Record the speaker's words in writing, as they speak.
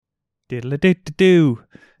Diddle-a-doo-doo-doo.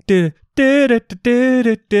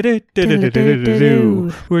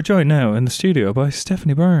 Do-do-do-do-do-do-do-do-do-do-do. We're joined now in the studio by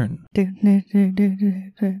Stephanie Byrne.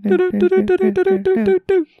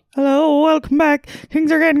 Hello, welcome back.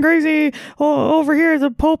 Things are getting crazy. Oh, over here,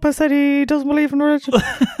 the Pope has said he doesn't believe in religion.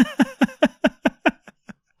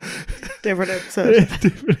 Different episode.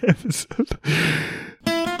 Different episode.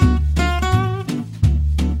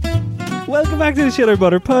 Welcome back to the Shit or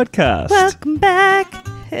Butter podcast. Welcome back.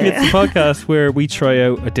 It's the podcast where we try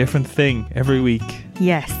out a different thing every week.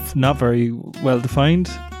 Yes. Not very well defined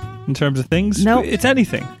in terms of things. No. It's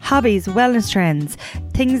anything. Hobbies, wellness trends,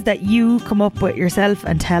 things that you come up with yourself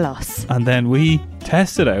and tell us. And then we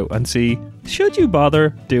test it out and see, should you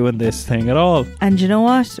bother doing this thing at all? And you know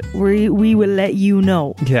what? We will let you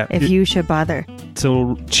know if you should bother.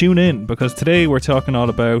 So tune in, because today we're talking all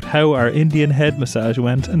about how our Indian head massage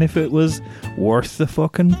went and if it was worth the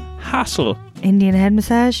fucking hassle. Indian head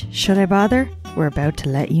massage? Should I bother? We're about to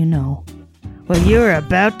let you know. Well, you're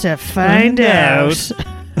about to find out.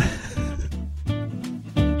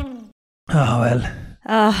 Oh, well.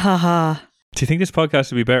 Ah ha ha. Do you think this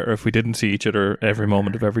podcast would be better if we didn't see each other every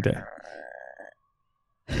moment of every day?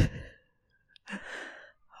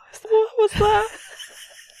 What was that?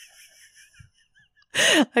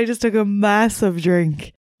 I just took a massive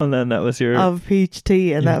drink And then that was your... of peach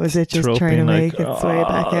tea, and that was it, just trying to make its way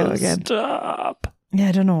back out again. Stop. Yeah,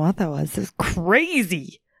 I don't know what that was. It was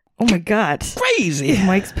crazy. Oh my God. Crazy. These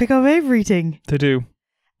mics pick up everything. They do.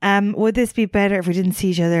 Would this be better if we didn't see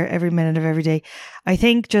each other every minute of every day? I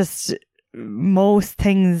think just most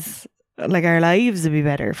things, like our lives, would be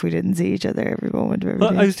better if we didn't see each other every moment of every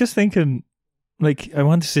Well, day. I was just thinking, like, I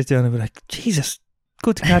want to sit down and be like, Jesus,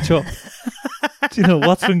 good to catch up. Do you know,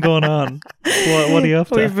 what's been going on? What are you up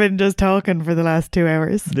to? We've been just talking for the last 2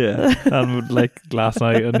 hours. Yeah, and like last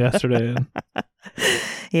night and yesterday. And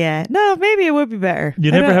Yeah. No, maybe it would be better. you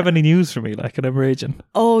I never don't- have any news for me, like, and I'm raging.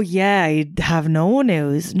 Oh, yeah, I have no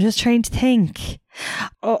news. I'm just trying to think.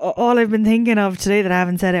 All I've been thinking of today that I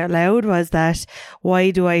haven't said out loud was that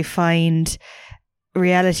why do I find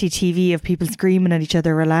reality TV of people screaming at each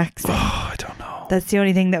other relaxing? Oh, I don't know. That's the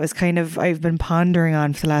only thing that was kind of, I've been pondering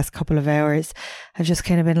on for the last couple of hours. I've just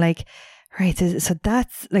kind of been like, right, so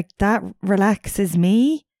that's like, that relaxes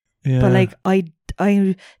me. Yeah. But like, I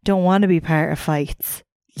don't want to be part of fights.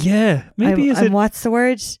 Yeah, maybe I'm what's the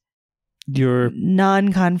word? you're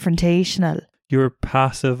Non-confrontational.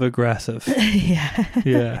 passive aggressive. Yeah.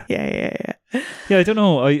 Yeah. Yeah. Yeah, I don't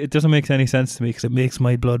know. It doesn't make any sense to me because it makes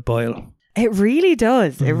my blood boil. It really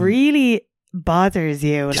does. It really bothers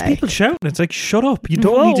you. Just like, people shouting. It's like, shut up. You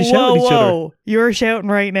don't need to shout at each other. You're shouting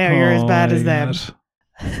right now. You're as bad Oh as my them. God.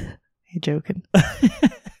 You're joking.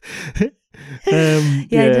 Yeah,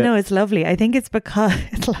 Yeah, I don't know. It's lovely. I think it's because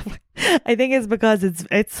it's lovely. I think it's because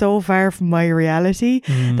it's so far from my reality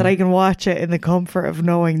that I can watch it in the comfort of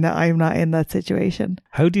knowing that I'm not in that situation.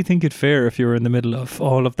 How do you think it'd fare if you were in the middle of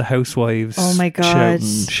all of the housewives Oh my God.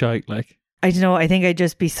 shouting shite, like? I don't know. I think I'd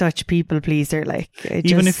just be such people pleaser. Like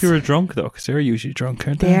Even if you were drunk, though, because they're usually drunk,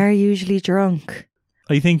 aren't they? they are usually drunk.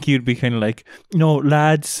 I think you'd be kind of like, no,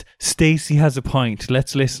 lads, Stacey has a point.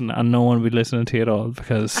 Let's listen. And no one would be listening to you at all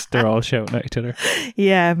because they're all shouting at each other.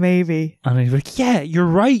 Yeah, maybe. And I'd be like, yeah, you're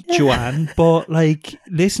right, Joanne. But, like,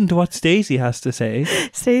 listen to what Stacey has to say.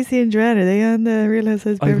 Stacey and Joanne, are they on the Real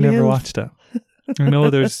Housewives of I've Beverly never Hills? watched that. I know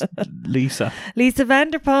there's Lisa. Lisa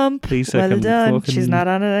Vanderpump. Lisa well can done. fucking- She's not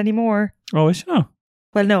on it anymore. Oh, is she not?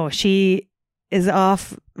 Well, no, she is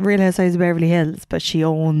off Real Housewives of Beverly Hills, but she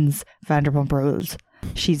owns Vanderpump Rules.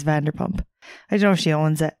 She's Vanderpump. I don't know if she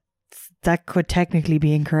owns it. That could technically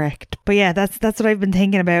be incorrect. But yeah, that's what I've been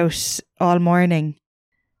thinking about all morning.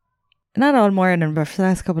 Not all morning, but for the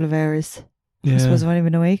last couple of hours. Yeah. I suppose I've only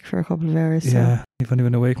been awake for a couple of hours. So. Yeah. You've only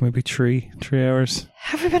been awake maybe 3 hours.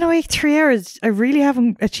 Have I been awake 3 hours? I really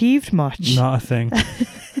haven't achieved much. Not a thing.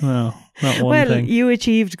 No, not one well, thing. you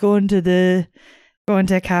achieved going to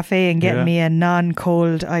a cafe and getting Yeah. me a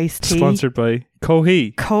non-cold iced tea. Sponsored by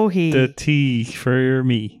Kohi. Kohi. The tea for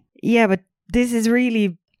me. Yeah, but this is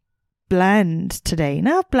really bland today.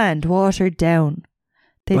 Not bland, watered down.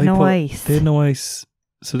 They had no ice. They had no ice.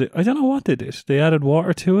 So I don't know what they did. They added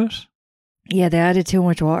water to it. Yeah, they added too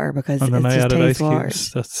much water because And then it I just added ice tastes water.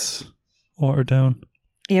 cubes. That's watered down.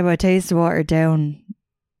 Yeah, but it tastes watered down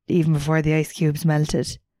even before the ice cubes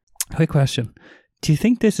melted. Quick question. Do you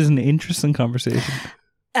think this is an interesting conversation?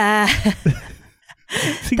 Uh, I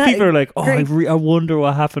think That- people are like, oh, great. I wonder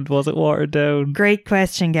what happened. Was it watered down? Great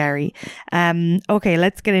question, Gary. Okay,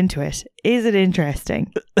 let's get into it. Is it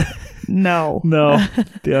interesting? No. No.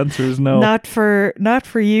 The answer is no. Not for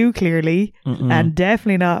you, clearly, Mm-mm. and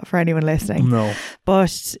definitely not for anyone listening. No.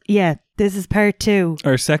 But yeah, this is part 2.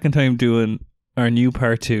 Our second time doing our new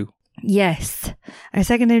part 2. Yes. Our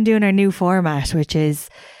second time doing our new format, which is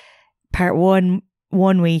part 1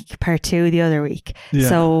 one week, part 2 the other week. Yeah.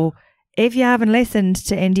 So if you haven't listened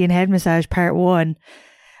to Indian Head Massage part 1,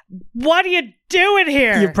 what are you doing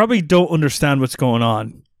here? You probably don't understand what's going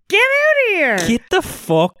on. Get out of here. Get the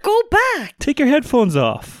fuck. Go back. Take your headphones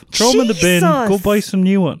off. Throw them in the bin. Jesus. Go buy some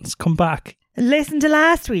new ones. Come back. Listen to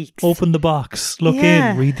last week's. Open the box. Look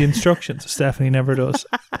Yeah. in. Read the instructions. Stephanie never does.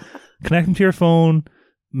 Connect them to your phone.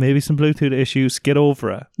 Maybe some Bluetooth issues. Get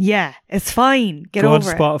over it. Yeah, it's fine. Get Go on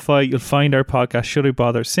over it. Spotify. You'll find our podcast. Should I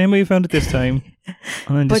bother? Same way you found it this time.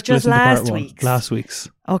 And then But just listen to part last 1. week's. Last week's.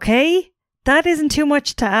 Okay? That isn't too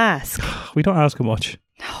much to ask. We don't ask much.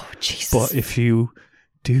 Oh, Jesus. But if you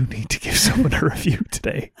do need to give someone a review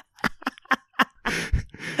today,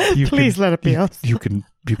 Please let it be us. You can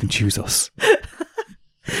choose us.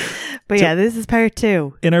 But So- yeah, this is part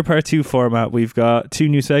 2. In our part 2 format, we've got 2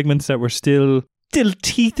 new segments that we're still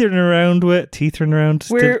teetering around with.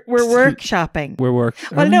 We're workshopping. We're work.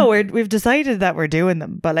 Well, no, we've decided that we're doing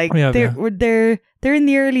them, but like We have, they're in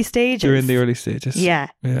the early stages. They're in the early stages. Yeah.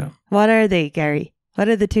 Yeah. What are they, Gary? What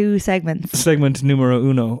are the 2 segments? Segment numero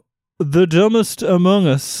uno. The dumbest among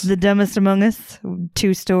us. The dumbest among us.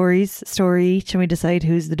 2 stories, story each, and we decide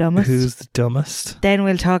who's the dumbest. Who's the dumbest? Then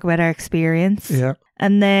we'll talk about our experience. Yeah.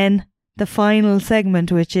 And then the final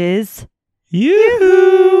segment, which is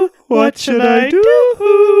Yoo-hoo! What should I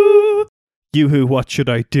do? Yoo-hoo! What should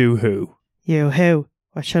I do? Who? Yoo-hoo!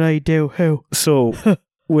 What should I do? Who? So,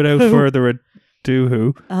 without further ado,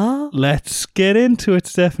 who? Oh. Let's get into it,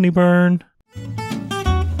 Stephanie Byrne.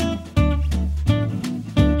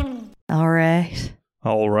 All right.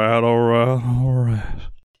 All right.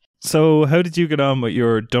 So, how did you get on with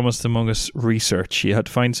your dumbest among us research? You had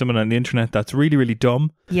to find someone on the internet that's really, really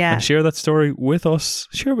dumb Yeah. and share that story with us.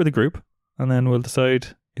 Share it with the group, and then we'll decide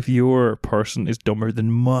if your person is dumber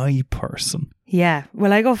than my person. Yeah.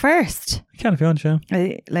 Will I go first? You can if you want, yeah.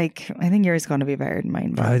 I think yours is going to be better than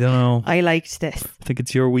mine. But I don't know. I liked this. I think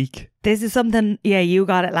it's your week. This is something, yeah, you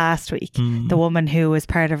got it last week. Mm. The woman who was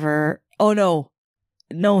part of her, oh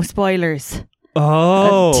no spoilers.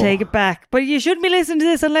 Oh. Take it back. But you shouldn't be listening to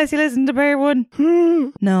this unless you listen to part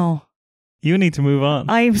 1. No. You need to move on.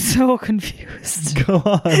 I'm so confused. Go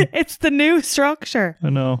on. It's the new structure. I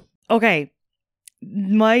know. Okay.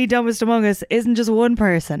 My dumbest among us isn't just one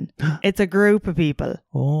person. It's a group of people.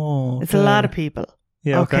 Oh. It's a lot of people.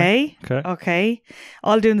 Yeah. Okay. Okay.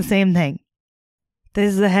 All doing the same thing.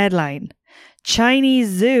 This is the headline. Chinese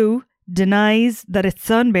zoo denies that its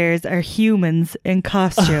sun bears are humans in I've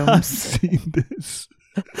costumes. seen this.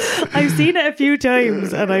 I've seen it a few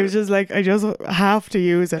times and I was just like, I just have to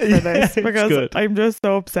use it for this It's because good. I'm just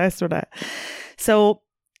so obsessed with it. So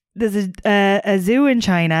there's a zoo in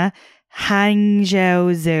China,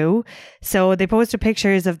 Hangzhou Zoo. So they posted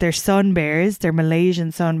pictures of their sun bears, their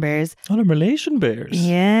Malaysian sun bears. Oh, they're Malaysian bears.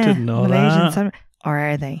 Yeah. Didn't know Malaysian that. sun. Or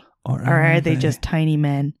are they? Or Or are they just tiny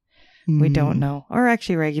men? We don't know. Or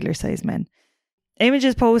actually regular sized men.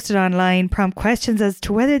 Images posted online prompt questions as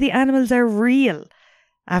to whether the animals are real,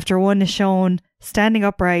 after one is shown standing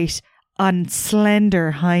upright on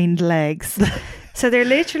slender hind legs. So they're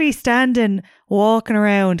literally standing, walking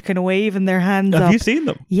around, kind of waving their hands up. Have you seen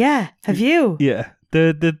them? Yeah. Have you? Yeah.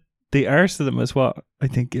 The arse of them is what I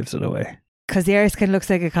think gives it away. Because the arse kind of looks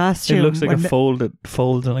like a costume. It looks like when a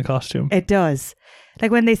fold in a costume. It does.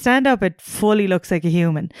 Like when they stand up, it fully looks like a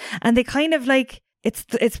human. And they kind of like, it's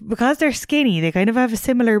because they're skinny, they kind of have a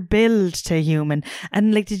similar build to a human.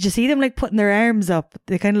 And like, did you see them like putting their arms up?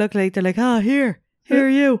 They kind of look like they're like, oh, here are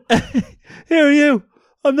you. Here are you.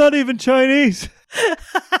 I'm not even Chinese.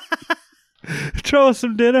 Throw us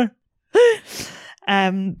some dinner.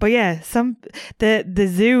 But yeah, the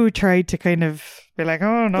zoo tried to kind of be like,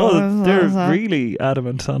 oh no, Oh, they're really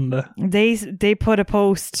adamant on the. They put a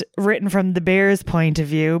post written from the bear's point of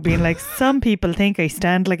view, being like, some people think I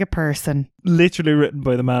stand like a person. Literally written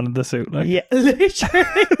by the man in the suit. Like. Yeah,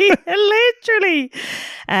 literally, literally.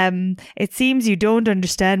 It seems you don't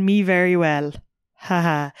understand me very well.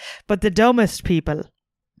 Haha. But the dumbest people,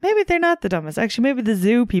 maybe they're not the dumbest. Actually, maybe the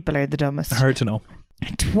zoo people are the dumbest. Hard to know.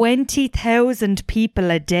 20,000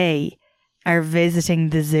 people a day are visiting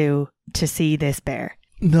the zoo to see this bear.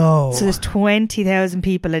 No. So there's 20,000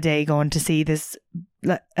 people a day going to see this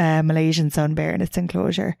Malaysian sun bear in its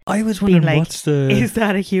enclosure. I was Being wondering like, what's the. is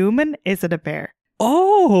that a human? Is it a bear?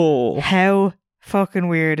 Oh, How fucking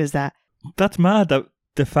weird is that? that's mad. That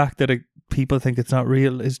the fact that people think it's not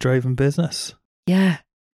real is driving business. Yeah.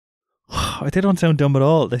 They don't sound dumb at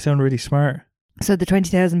all. They sound really smart. So the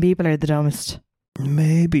 20,000 people are the dumbest.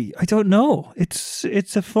 Maybe. I don't know. It's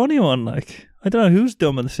a funny one. Like, I don't know who's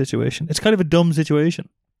dumb in the situation. It's kind of a dumb situation.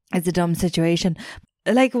 It's a dumb situation.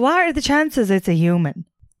 Like, what are the chances it's a human?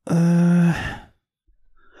 I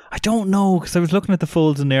don't know, because I was looking at the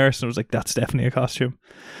folds in the arse and I was like, that's definitely a costume.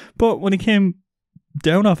 But when he came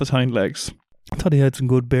down off his hind legs, I thought he had some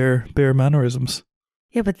good bear mannerisms.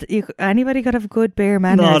 Yeah, but anybody could have good bear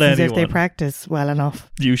manners if they anyone. practice well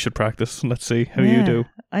enough. You should practice. Let's see how you do.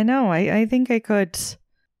 I know. I think I could.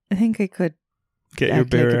 Get your act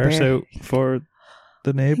bear like a arse bear. out for the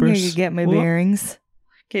I think neighbours. I could get my What? bearings.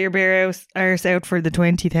 Get your bear arse out for the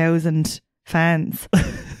 20,000 fans.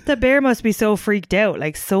 The bear must be so freaked out,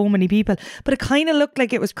 like so many people. But it kind of looked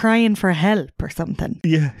like it was crying for help or something.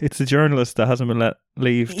 Yeah, it's a journalist that hasn't been let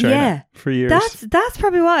leave China for years. That's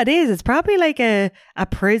probably what it is. It's probably like a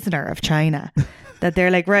prisoner of China that they're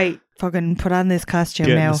like, right, fucking put on this costume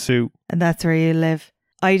Get in now, the suit. and that's where you live.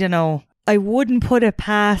 I don't know. I wouldn't put it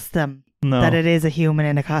past them No, that it is a human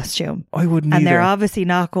in a costume. I wouldn't And either. they're obviously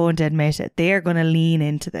not going to admit it. They are going to lean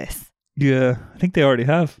into this. Yeah, I think they already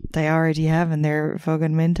have. They already have, and they're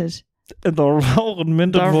fucking minted. They're fucking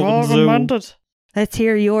minted. They're fucking fucking zoo. minted. Let's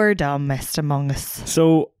hear your dumbest among us.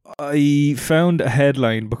 So I found a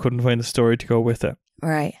headline but couldn't find a story to go with it.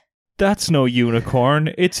 Right. That's no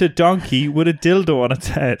unicorn. It's a donkey with a dildo on its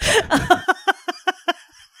head.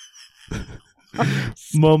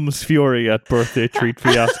 Mum's fury at birthday treat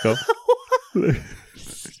fiasco.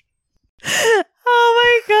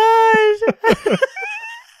 Oh my god.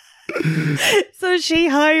 So she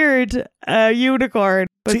hired a unicorn,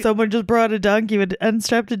 but See- someone just brought a donkey and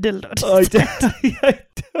strapped a dildo to its head.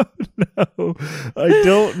 I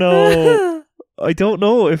don't know. I don't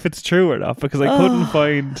know if it's true or not because I couldn't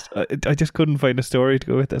find. I just couldn't find a story to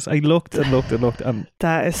go with this. I looked and looked and looked, and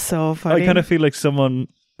That is so funny. I kind of feel like someone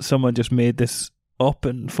just made this up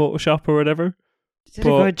in Photoshop or whatever. did a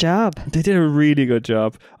good job. They did a really good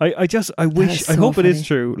job. I wish, is I so hope it is funny.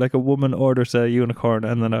 true. Like a woman orders a unicorn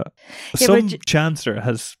and then Yeah, some but chancellor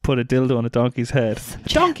has put a dildo on a donkey's head. A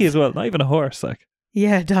donkey as well, not even a horse. Like,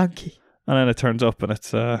 Yeah, donkey. and then it turns up and it's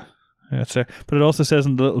but it also says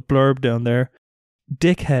in the little blurb down there,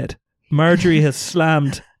 dickhead. Marjorie has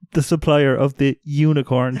slammed the supplier of the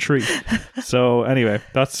unicorn tree. So anyway,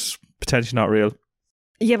 that's potentially not real.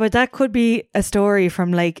 Yeah, but that could be a story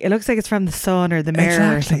from like, it looks like it's from the Sun or the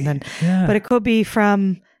Mirror or something. Yeah. But it could be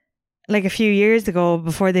from like a few years ago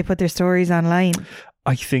before they put their stories online.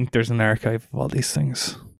 I think there's an archive of all these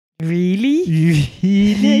things. Really? I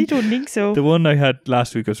Really? don't think so. The one I had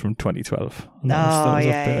last week was from 2012. And that was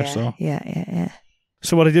yeah, up there. yeah.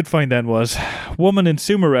 So what I did find then was woman in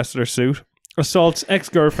sumo wrestler suit assaults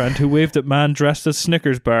ex-girlfriend who waved at man dressed as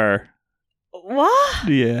Snickers bar. What?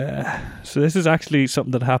 Yeah. So this is actually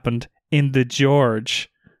something that happened in the George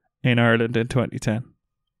in Ireland in 2010.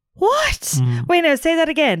 What? Wait, now say that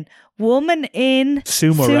again. Woman in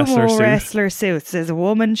Sumo wrestler suit. suit. There's a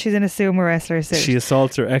woman, she's in a sumo wrestler suit. She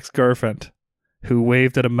assaults her ex-girlfriend who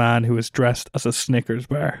waved at a man who was dressed as a Snickers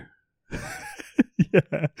bar.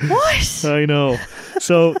 Yeah. What? I know.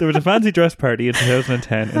 So there was a fancy dress party in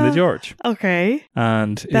 2010 in the George. Okay.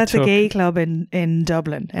 And That's it a took, gay club in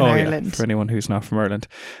Dublin, in Ireland. Yeah, for anyone who's not from Ireland.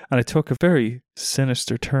 And it took a very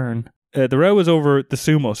sinister turn. The row was over the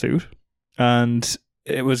sumo suit, and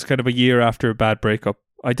it was kind of a year after a bad breakup.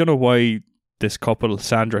 I don't know why this couple,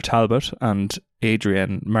 Sandra Talbot and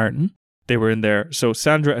Adrienne Martin, they were in there. So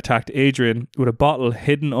Sandra attacked Adrienne with a bottle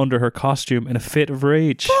hidden under her costume in a fit of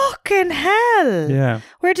rage. Fucking hell. Yeah.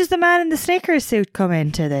 Where does the man in the Snickers suit come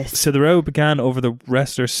into this? So the row began over the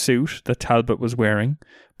wrestler's suit that Talbot was wearing,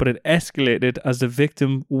 but it escalated as the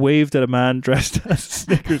victim waved at a man dressed as a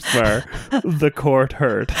Snickers bar. The court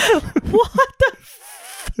heard. What the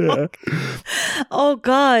fuck? Oh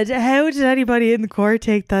God, how did anybody in the court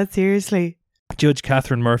take that seriously? Judge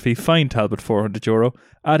Catherine Murphy fined Talbot €400,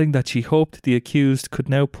 adding that she hoped the accused could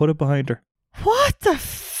now put it behind her. What the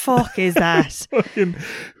fuck is that? Fucking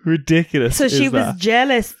ridiculous. So she is was that?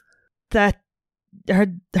 jealous that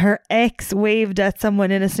her ex waved at someone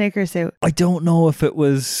in a Snickers suit. I don't know if it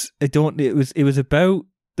was. It was about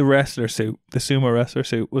the wrestler suit. The sumo wrestler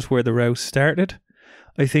suit was where the row started.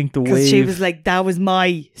 I think the Because wave. she was like, that was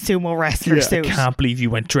my sumo wrestler Yeah, suit. I can't believe you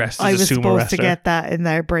went dressed I as was a sumo supposed wrestler. to get that in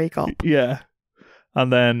their breakup. Yeah.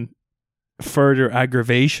 And then further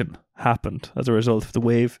aggravation happened as a result of the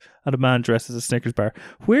wave at a man dressed as a Snickers bar.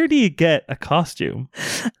 Where do you get a costume?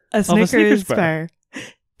 A Snickers Snickers bar. bar.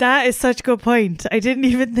 That is such a good point. I didn't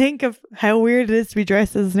even think of how weird it is to be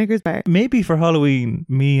dressed as a Snickers bar. Maybe for Halloween,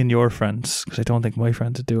 me and your friends, because I don't think my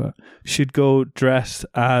friends would do it, should go dressed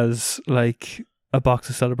as like a box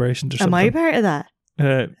of celebrations or something. Am I part of that?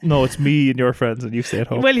 No, it's me and your friends and you stay at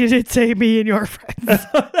home. Well, you did say me and your friends.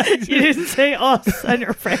 You didn't say us and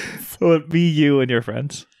your friends. Well, me, you and your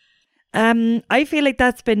friends. I feel like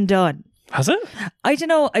that's been done. Has it? I don't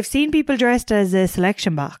know. I've seen people dressed as a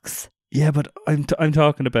selection box. Yeah, but I'm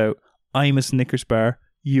talking about I'm a Snickers bar,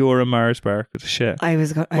 you're a Mars bar. Because shit. I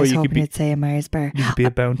was hoping you'd say a Mars bar. You could be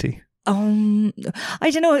a Bounty. I don't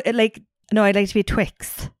know. No, I'd like to be a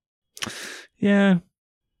Twix. Yeah.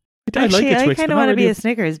 Actually, I like a Twix. I kind of want to be a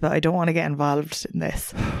Snickers, but I don't want to get involved in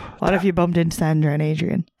this. What if you bumped into Sandra and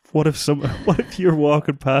Adrian? What if you're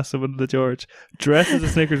walking past someone in the George, dressed as a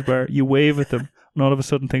Snickers bar, you wave at them, and all of a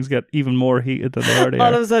sudden things get even more heated than they already are.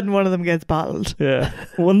 All of a sudden one of them gets bottled. Yeah.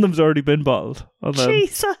 One of them's already been bottled.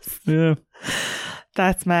 Jesus. Yeah.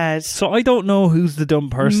 That's mad. So I don't know who's the dumb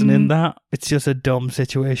person in that. It's just a dumb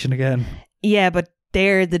situation again. Yeah, but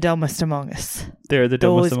they're the dumbest among us. They're the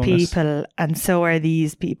dumbest among us. Those people, and so are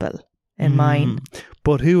these people in mine.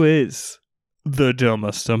 But who is the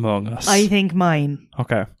dumbest among us? I think mine.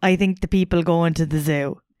 Okay. I think the people going to the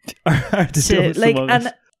zoo. are the dumbest among us.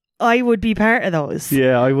 And I would be part of those.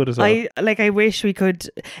 Yeah, I would as well. I wish we could,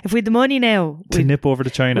 if we had the money now, to nip over to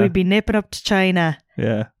China. We'd be nipping up to China.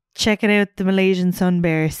 Yeah. Checking out the Malaysian sun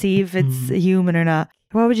bear, see if it's a human or not.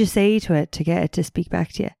 What would you say to it to get it to speak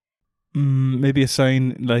back to you? Maybe a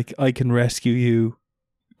sign like, I can rescue you,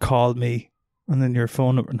 call me, and then your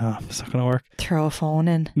phone number. Nah, it's not going to work. Throw a phone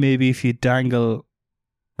in. Maybe if you dangle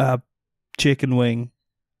a chicken wing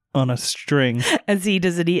on a string. And see,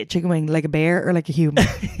 does it eat a chicken wing like a bear or like a human?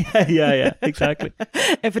 yeah, exactly.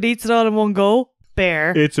 If it eats it all in one go,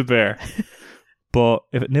 bear. It's a bear. But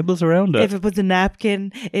if it nibbles around it. If it puts a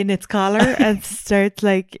napkin in its collar and starts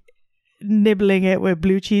like nibbling it with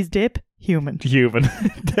blue cheese dip, human.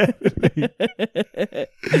 Definitely.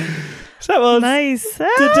 So that was nice.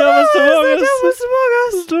 The dumbest among us. The dumbest among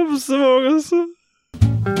us. The dumbest among us.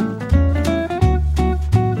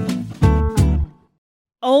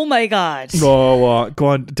 Oh my God. Oh, go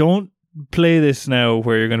on. Don't play this now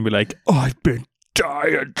where you're going to be like, oh, I've been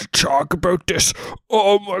dying to talk about this.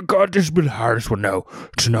 Oh my God, this has been the hardest one now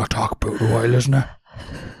to not talk about a while, isn't it?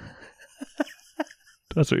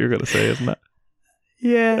 That's what you're going to say, isn't it?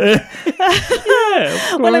 Yeah.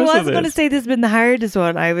 Yeah. Well, I wasn't going to say this has been the hardest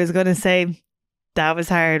one. I was going to say that was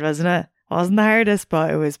hard, wasn't it? Wasn't the hardest,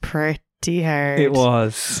 but it was pretty hard. It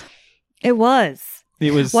was. It was.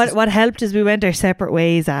 It was. What helped is we went our separate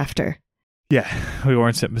ways after. Yeah, we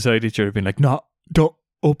weren't sitting beside each other being like, no, don't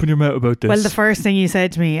open your mouth about this. Well, the first thing you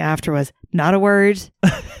said to me after was, not a word.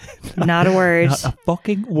 Not a word. Not a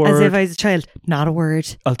fucking word. As if I was a child. Not a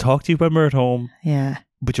word. I'll talk to you when we're at home. Yeah.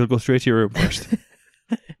 But you'll go straight to your room first.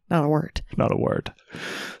 Not a word. Not a word.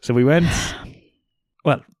 So we went.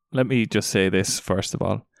 Well, let me just say this first of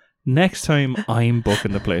all. Next time I'm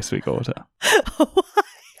booking the place we go to.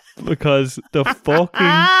 Because the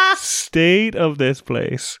fucking state of this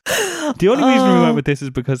place. The only reason we went with this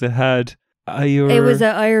is because it had it was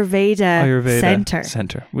an Ayurveda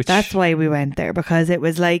center. That's why we went there, because it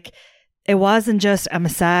was like, it wasn't just a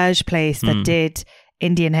massage place that did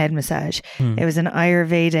Indian head massage. It was an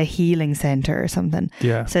Ayurveda healing center or something.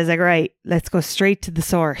 Yeah. So I was like, right, let's go straight to the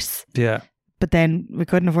source. Yeah. But then we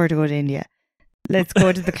couldn't afford to go to India. Let's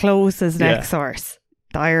go to the closest next source.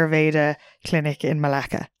 The Ayurveda clinic in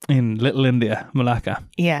Malacca. In Little India, Malacca.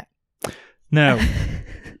 Yeah. Now,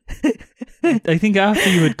 I think after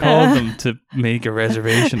you had called them to make a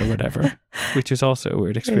reservation or whatever, which is also a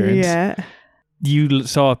weird experience. Yeah. You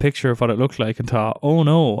saw a picture of what it looked like and thought, oh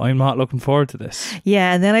no, I'm not looking forward to this.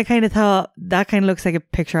 Yeah, and then I kind of thought, that kind of looks like a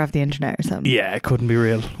picture off the internet or something. Yeah, it couldn't be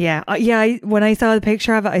real. Yeah, when I saw the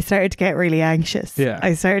picture of it, I started to get really anxious. Yeah.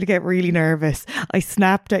 I started to get really nervous. I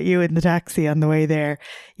snapped at you in the taxi on the way there.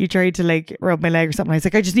 You tried to like rub my leg or something. I was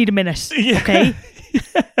like, I just need a minute. Yeah. Okay?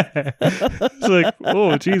 It's like,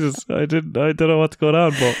 oh Jesus, I don't know what's going on,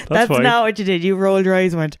 but that's fine. not what you did. You rolled your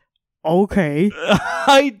eyes and went, okay.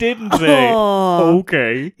 I didn't say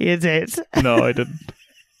okay. You did. No, I didn't.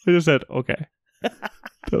 I just said okay.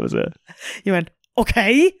 That was it. You went,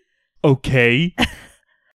 okay. Okay.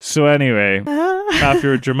 So anyway,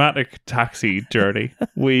 after a dramatic taxi journey,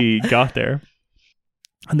 we got there.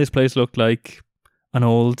 And this place looked like an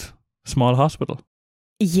old small hospital.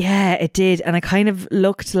 Yeah, it did. And it kind of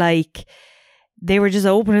looked like they were just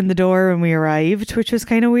opening the door when we arrived, which was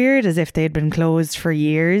kind of weird, as if they'd been closed for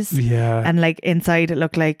years. Yeah. And like inside it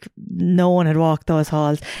looked like no one had walked those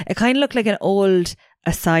halls. It kind of looked like an old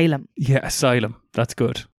asylum. Yeah, asylum. That's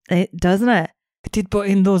good. Doesn't it? It did, but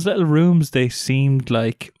in those little rooms, they seemed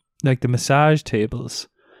like the massage tables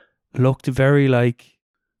looked very like,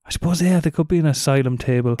 I suppose, yeah, they could be an asylum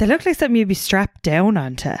table. They look like something you'd be strapped down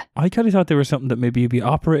onto. I kind of thought they were something that maybe you'd be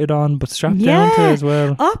operated on, but strapped down to as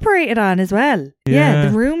well. Operated on as well. Yeah,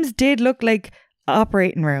 the rooms did look like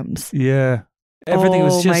operating rooms. Yeah. Everything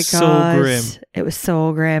was just so grim. It was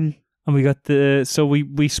so grim. And we got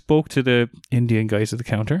we spoke to the Indian guys at the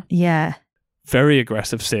counter. Yeah. Very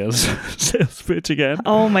aggressive sales pitch again.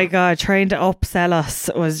 Oh my God, trying to upsell us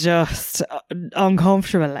was just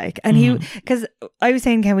uncomfortable. Like, and because I was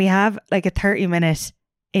saying, can we have like a 30-minute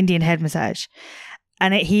Indian head massage?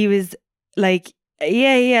 And he was like,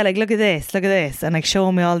 yeah, like look at this, and like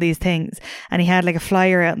showing me all these things. And he had like a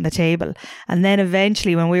flyer out on the table. And then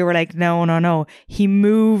eventually, when we were like, no, he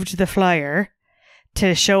moved the flyer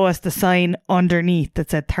to show us the sign underneath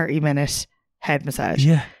that said 30-minute head massage.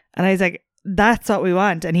 Yeah, and I was like, that's what we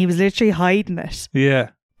want. And he was literally hiding it. Yeah.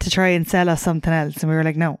 To try and sell us something else. And we were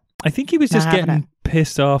like, no. I think he was just getting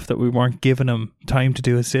pissed off that we weren't giving him time to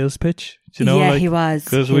do a sales pitch. Do you know? Yeah, like, he was.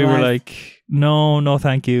 Because we were like, no,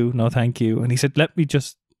 thank you. And he said, let me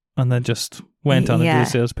just, and then just went on and did a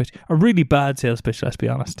sales pitch. A really bad sales pitch, let's be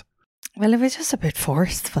honest. Well, it was just a bit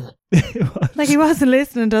forceful. It was. Like, he wasn't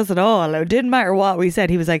listening to us at all. It didn't matter what we said.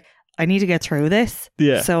 He was like, I need to get through this.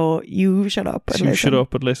 Yeah. So you shut up and listen. Shut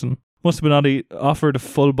up and listen. Must have been offered a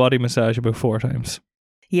full body massage about 4 times.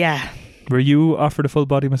 Yeah. Were you offered a full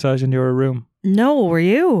body massage in your room? No, were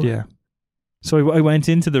you? Yeah. So I went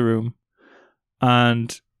into the room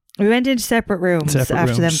and... We went into separate rooms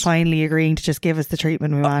after them finally agreeing to just give us the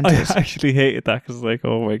treatment we wanted. I actually hated that because like,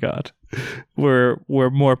 oh my God, we're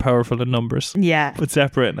more powerful than numbers. Yeah. But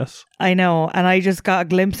separating us. I know. And I just got a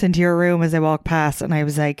glimpse into your room as I walked past and I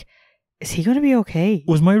was like, is he going to be okay?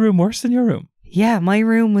 Was my room worse than your room? Yeah, my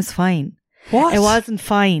room was fine. What? It wasn't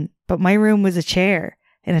fine, but my room was a chair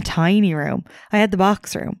in a tiny room. I had the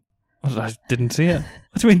box room. I didn't see it.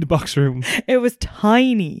 What do you mean the box room? It was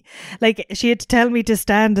tiny. Like, she had to tell me to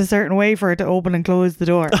stand a certain way for her to open and close the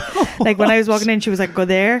door. Like, when I was walking in, she was like, go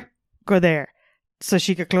there. So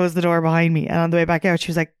she could close the door behind me. And on the way back out, she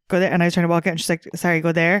was like, go there. And I was trying to walk out and she's like, sorry,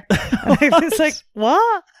 go there. And I was like,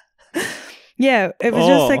 what? Yeah, it was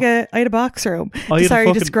just like I had a box room.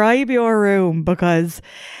 Sorry, describe your room because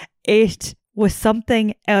it was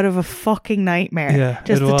something out of a fucking nightmare. Yeah,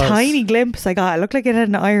 just a tiny glimpse I got. It looked like it had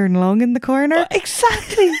an iron lung in the corner.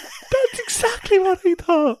 Exactly. That's exactly what I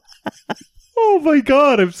thought. Oh my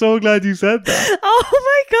God, I'm so glad you said that. Oh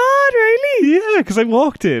my God, really? Yeah, because I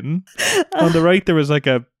walked in. On the right, there was like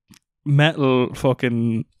a metal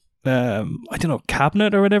fucking, I don't know,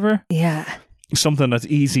 cabinet or whatever. Yeah. Something that's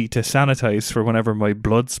easy to sanitize for whenever my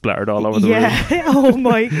blood splattered all over the room. Yeah. Oh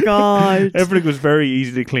my God. Everything was very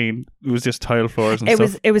easy to clean. It was just tile floors and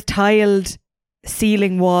stuff. It was tiled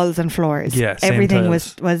ceiling, walls and floors. Yeah, same everything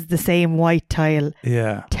tiles. was the same white tile.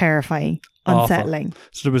 Yeah. Terrifying. Unsettling. Awful.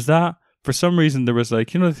 So there was that. For some reason there was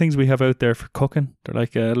like, you know the things we have out there for cooking? They're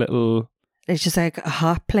like a little... It's just like a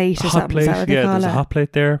hot plate or something. Is that what they call there's it? a hot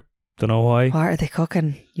plate there. Don't know why. What are they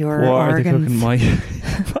cooking? Your what organs? Are they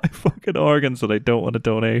cooking my fucking organs that I don't want to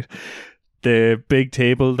donate? The big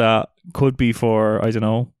table that could be for, I don't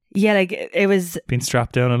know. Yeah, like it was... being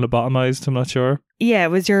strapped down and lobotomized, I'm not sure. Yeah,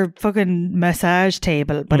 it was your fucking massage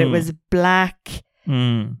table, but it was black.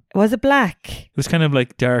 Was it black? It was kind of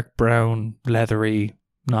like dark brown, leathery,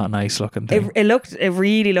 not nice looking thing. It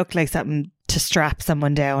really looked like something to strap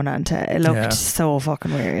someone down onto. It looked so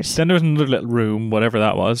fucking weird. Then there was another little room, whatever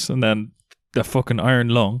that was, and then the fucking iron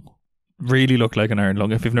lung really looked like an iron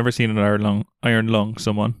lung. If you've never seen an iron lung,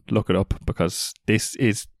 someone look it up because this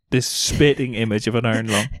is this spitting image of an iron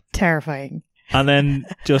lung. Terrifying. And then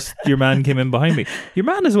just your man came in behind me. Your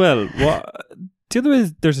man as well. What? The other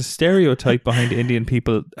is there's a stereotype behind Indian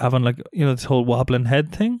people having like, you know, this whole wobbling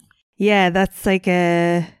head thing. Yeah, that's like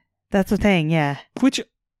that's a thing, yeah. Which,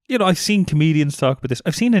 you know, I've seen comedians talk about this.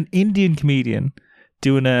 I've seen an Indian comedian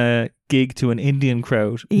doing a gig to an Indian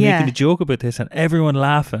crowd, making a joke about this and everyone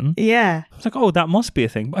laughing. Yeah. I was like, oh, that must be a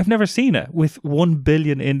thing. I've never seen it. With 1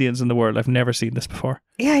 billion Indians in the world, I've never seen this before.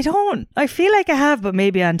 Yeah, I feel like I have, but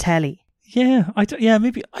maybe on telly. Yeah,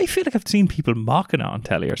 maybe. I feel like I've seen people mocking it on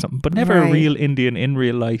telly or something, but never a real Indian in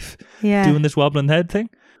real life doing this wobbling head thing.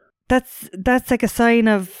 That's like a sign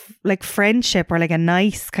of like friendship or like a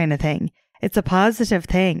nice kind of thing. It's a positive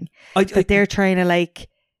thing that they're trying to like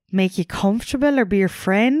make you comfortable or be your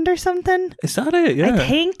friend or something. Is that it? Yeah, I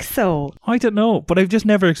think so. I don't know, but I've just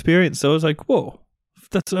never experienced. So I was like, whoa,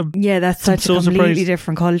 that's such a completely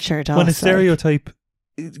different culture to when us, a stereotype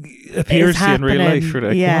appears to you in real happening. life. You're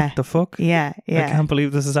like, Yeah. what the fuck? Yeah, I yeah. can't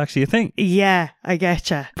believe this is actually a thing. Yeah, I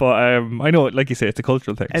getcha. But I know, like you say, it's a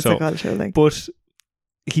cultural thing. It's a cultural thing. But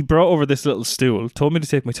he brought over this little stool, told me to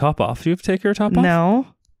take my top off. Do you have to take your top off? No.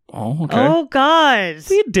 Oh, okay. Oh, God.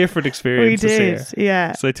 We had different We experiences did. here.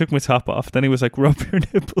 Yeah. So I took my top off. Then he was like, rub your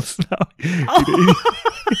nipples now. Oh.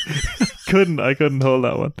 I couldn't hold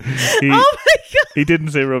that one. Oh, my God. He didn't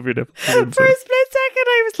say rub your nipples. He For didn't a say- split second,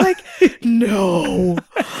 I was like, no.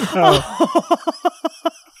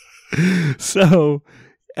 So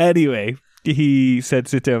anyway, he said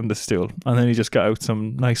sit down on the stool, and then he just got out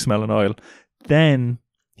some nice smelling oil. Then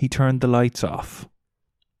he turned the lights off.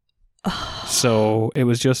 So it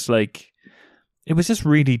was just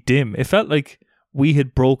really dim. It felt like we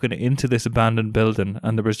had broken into this abandoned building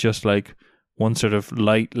and there was just like one sort of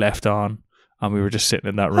light left on, and we were just sitting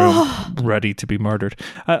in that room ready to be murdered.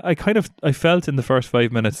 I felt in the first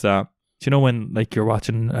 5 minutes that, do you know when like you're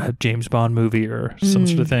watching a James Bond movie or some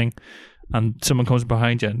sort of thing and someone comes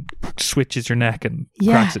behind you and switches your neck and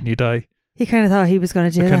cracks it and you die? He kind of thought he was going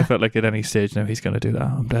to do I kind that. of felt like at any stage now he's going to do that.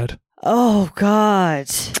 I'm dead. Oh, God.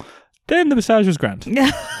 Then the massage was grand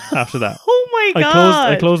after that. Oh, my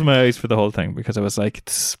God. I closed my eyes for the whole thing because I was like,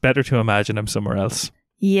 it's better to imagine I'm somewhere else.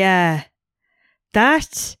 Yeah.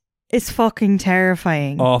 That is fucking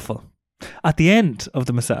terrifying. Awful. At the end of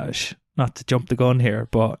the massage, not to jump the gun here,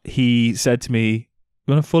 but he said to me,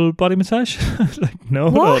 you want a full body massage? I was like, no.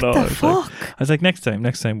 What I the was fuck? I was like, next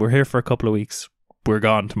time. We're here for a couple of weeks. We're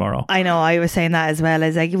gone tomorrow. I know, I was saying that as well. I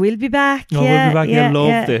was like, we'll be back. Oh, yeah, we'll be back. Yeah, Love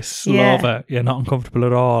yeah. this. Yeah. Love it. Yeah, not uncomfortable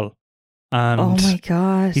at all. And Oh my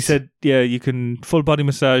God. he said, yeah, you can full body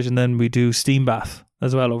massage and then we do steam bath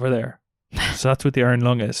as well over there. So that's what the iron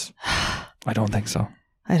lung is. I don't think so.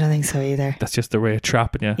 I don't think so either. That's just their way of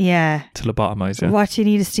trapping you Yeah. to lobotomize you. What do you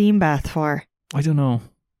need a steam bath for? I don't know.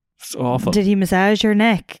 It's awful. Did he massage your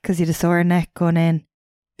neck? Because you had a sore neck going in.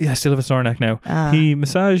 Yeah, I still have a sore neck now. Ah. He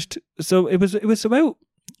massaged, so it was about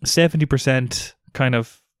 70% kind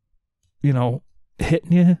of,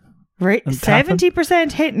 hitting you. Right, And tapping.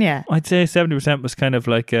 70% hitting you. I'd say 70% was kind of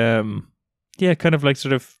like, kind of like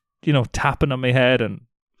sort of, tapping on my head, and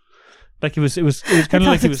like it was kind of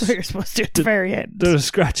like he That's was what you're supposed to do at the very end. sort of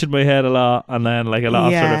scratching my head a lot, and then like a lot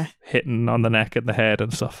of Yeah. sort of hitting on the neck and the head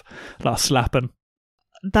and stuff, a lot of slapping.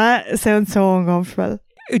 That sounds so uncomfortable.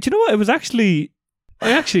 Do you know what?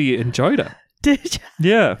 I actually enjoyed it. Did you?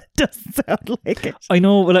 Yeah, Doesn't sound like it. I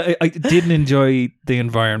know. Well, I didn't enjoy the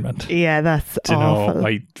environment. Yeah, that's Do you awful.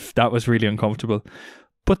 know, that was really uncomfortable.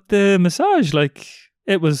 But the massage, like,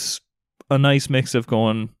 it was a nice mix of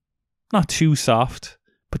going not too soft,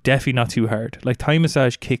 but definitely not too hard. Like, Thai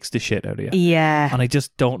massage kicks the shit out of you. Yeah, And I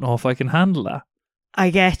just don't know if I can handle that.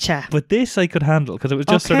 I getcha. But this I could handle because it was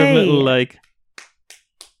just sort of Okay. little, like,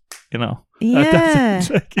 Yeah. That's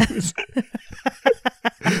like it was,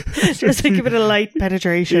 Just like a bit of light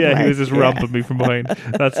penetration. yeah, he like, was just ramping me from behind.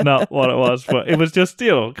 That's not what it was, but it was just,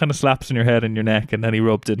 kind of slaps in your head and your neck, and then he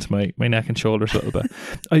rubbed into my neck and shoulders a little bit.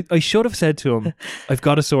 I should have said to him, I've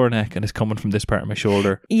got a sore neck and it's coming from this part of my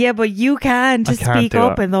shoulder. Yeah, but you can to I can't speak do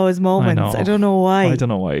up it. in those moments. know. I don't know why. I don't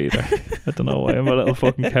know why either. I don't know why. I'm a little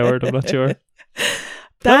fucking coward. I'm not sure.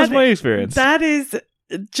 That was my experience. That is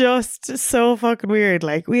just so fucking weird.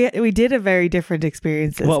 Like we did a very different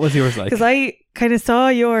experiences. What was yours like? Because I kind of saw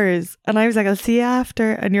yours and I was like, I'll see you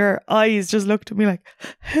after. And your eyes just looked at me like,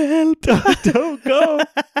 help. Don't go.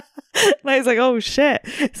 And I was like, oh shit.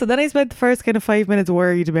 So then I spent the first kind of 5 minutes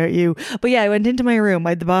worried about you. But yeah, I went into my room.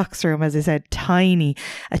 I had the box room, as I said, tiny,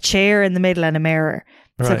 a chair in the middle and a mirror.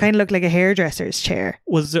 So it Right. kind of looked like a hairdresser's chair.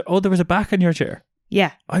 Was there? Oh, there was a back in your chair.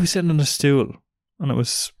 Yeah. I was sitting on a stool, and it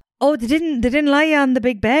was Oh, they didn't lie on the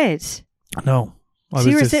big bed. no. I So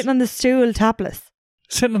you were just sitting on the stool topless.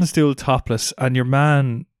 sitting on a stool topless, and your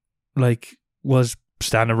man was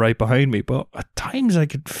standing right behind me, but at times I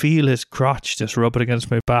could feel his crotch just rubbing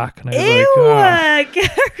against my back, and I was Ew, like, "Ah."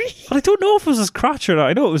 Gary. But I don't know if it was his crotch or not.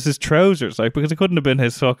 I know it was his trousers, because it couldn't have been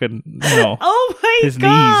his fucking, Oh my his god.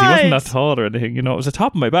 knees. He wasn't that tall or anything. It was the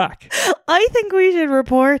top of my back. I think we should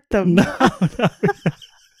report them. No,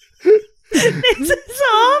 This is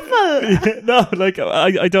awful. no,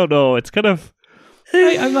 I don't know. It's kind of,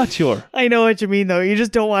 I'm not sure. I know what you mean though. You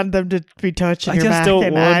just don't want them to be touching I your just back don't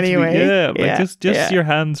in want any to be, way. just yeah. your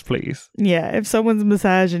hands, please. Yeah, if someone's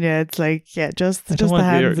massaging you, it's like, yeah, just I the don't want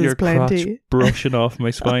hands your is plenty. crotch brushing off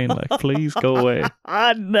my spine. Please go away.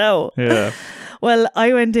 Ah, no. Yeah. Well,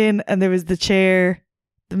 I went in and there was the chair,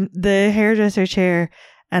 the hairdresser chair,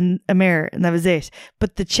 and a mirror, and that was it.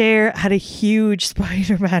 But the chair had a huge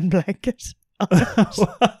Spider-Man blanket.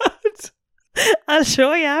 What? And I'll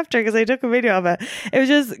show you after because I took a video of it. It was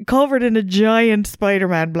just covered in a giant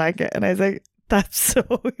Spider-Man blanket. And I was like, that's so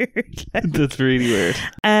weird. That's really weird.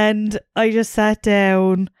 And I just sat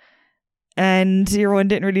down and your one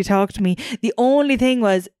didn't really talk to me. The only thing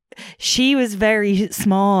was she was very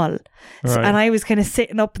small. Right. And I was kind of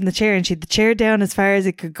sitting up in the chair and she had the chair down as far as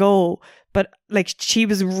it could go. But like she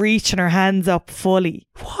was reaching her hands up fully.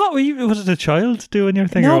 What were you? Was it a child doing your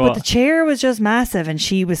thing? No, or what? but the chair was just massive and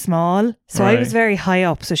she was small. So I Right. was very high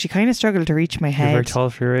up. So she kind of struggled to reach my You're head. very tall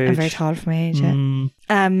for your age. I'm very tall for my age, yeah.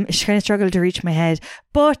 Mm. She kind of struggled to reach my head.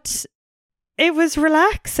 But it was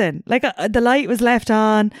relaxing. Like the light was left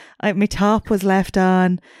on. My top was left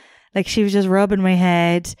on. Like she was just rubbing my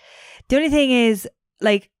head. The only thing is,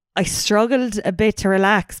 like, I struggled a bit to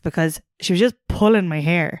relax because she was just pulling my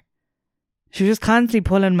hair. She was just constantly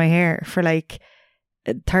pulling my hair for like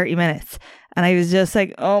 30 minutes. And I was just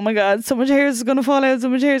like, oh my God, so much hair is going to fall out. So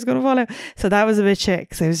much hair is going to fall out. So that was a bit shit.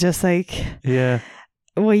 Because I was just like, Yeah.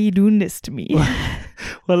 why are you doing this to me?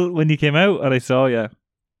 Well, when you came out and I saw you,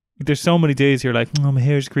 there's so many days you're like, oh, my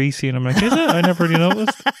hair's greasy. And I'm like, is it? I never really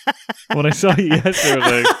noticed. When I saw you yesterday,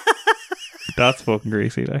 I was like, that's fucking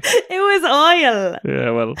greasy. Like, It was oil.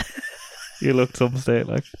 yeah, well, you looked some state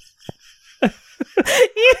like.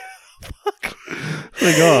 You fuck.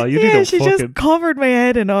 Like, oh, you need Yeah, to she fucking. just covered my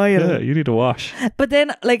head in oil. Yeah, you need to wash. But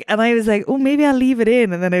then, like, and I was like, oh, maybe I'll leave it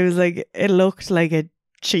in. And then I was like, it looked like a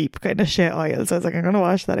cheap kind of shit oil. So I was like, I'm going to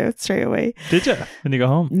wash that out straight away. Did you? When you go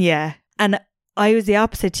home? Yeah. And I was the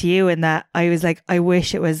opposite to you in that I was like, I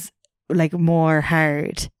wish it was like more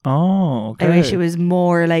hard. Oh, okay. I wish it was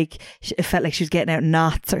more like, it felt like she was getting out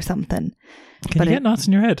knots or something. Can but you get knots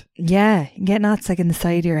in your head? Yeah. You can get knots like in the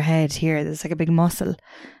side of your head here. There's like a big muscle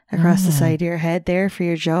across the side of your head there for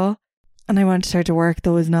your jaw. And I wanted her to work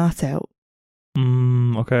those knots out.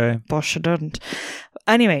 Okay. But she didn't.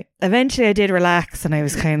 Anyway, eventually I did relax and I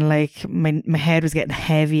was kind of like, my head was getting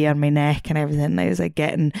heavy on my neck and everything. And I was like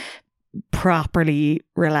getting properly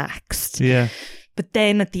relaxed. Yeah. But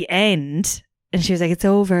then at the end, and she was like, it's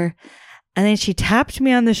over. And then she tapped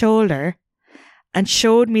me on the shoulder and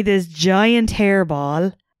showed me this giant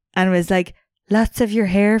hairball and was like, lots of your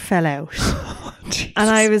hair fell out. And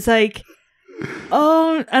I was like,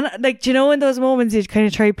 oh, and like, do you know in those moments you kind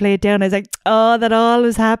of try to play it down? I was like, oh, that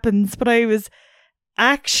always happens. But I was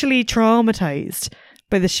actually traumatized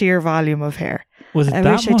by the sheer volume of hair. Was it I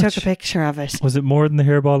that wish much? I took a picture of it. Was it more than the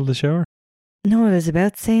hairball in the shower? No, it was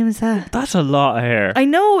about the same as that. That's a lot of hair. I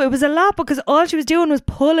know, it was a lot because all she was doing was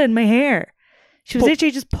pulling my hair. She was But-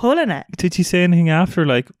 literally just pulling it. Did she say anything after,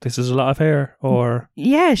 like, this is a lot of hair, or?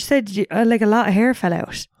 Yeah, she said like a lot of hair fell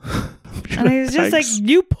out. And I was just Thanks. like,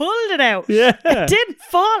 you pulled it out. Yeah. It didn't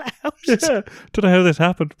fall out. Yeah. Don't know how this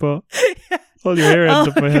happened, but all your hair ends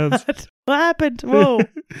up in my hands. God. What happened? Whoa.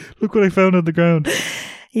 Look what I found on the ground.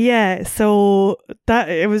 Yeah, so that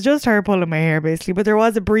it was just her pulling my hair basically, but there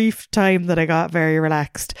was a brief time that I got very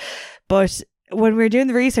relaxed. But when we were doing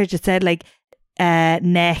the research, it said like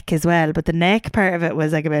neck as well, but the neck part of it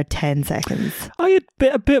was like about 10 seconds. I had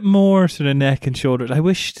a bit more to the neck and shoulders. I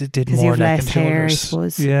wish they did 'Cause you more have neck less and hair, I shoulders.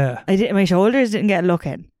 suppose. Yeah. My shoulders didn't get a look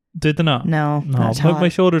in. Did they not? No, No, not at my, all. my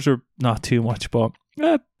shoulders are not too much, but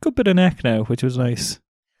good bit of neck now, which was nice.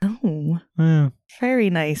 Oh, Yeah. very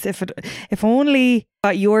nice. If only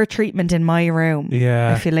got your treatment in my room, I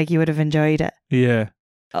Yeah. feel like you would have enjoyed it. Yeah.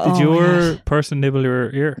 Oh, Did your person nibble your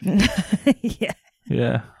ear? yeah,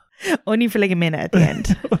 Yeah. only for like a minute at the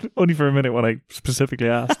end. Only for a minute when I specifically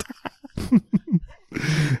asked.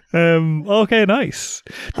 Okay, nice.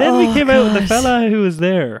 Then we Oh, came out and the God. fella who was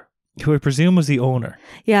there, who I presume was the owner.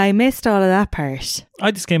 Yeah, I missed all of that part.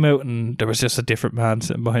 I just came out and there was just a different man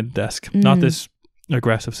sitting behind the desk. Not this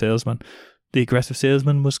aggressive salesman. The aggressive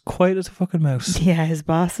salesman was quiet as a fucking mouse. Yeah, his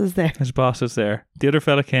boss was there. His boss was there. The other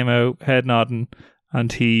fella came out, head nodding,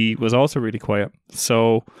 and he was also really quiet.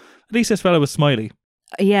 So at least this fella was smiley.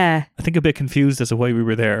 Yeah. I think a bit confused as to why we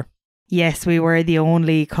were there. Yes, we were the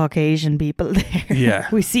only Caucasian people there. Yeah.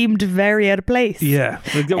 We seemed very out of place. Yeah.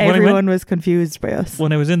 Like, Everyone was confused by us.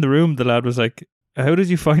 when I was in the room, the lad was like, how did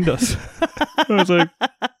you find us? I was like,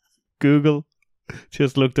 Google.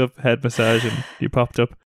 Just looked up head massage and you popped up.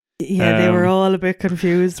 Yeah, they were all a bit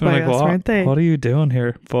confused So I'm by like, us, weren't they? What are you doing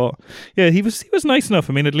here? But yeah, he was nice enough.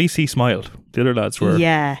 I mean, at least he smiled. The other lads were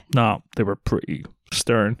they were pretty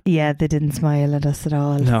stern. Yeah, they didn't smile at us at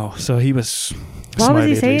all. No, so he was. What was smiley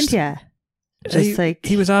he at saying least. to you? Just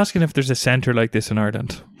he was asking if there's a centre like this in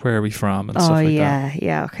Ireland. Where are we from and stuff like that.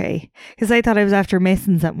 Yeah, okay. Because I thought I was after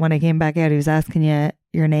missing something when I came back out. He was asking you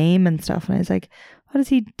your name and stuff, and I was like, "What is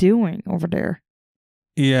he doing over there?"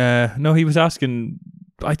 Yeah, no, he was asking.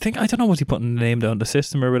 I don't know, was he putting the name down the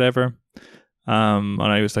system or whatever? And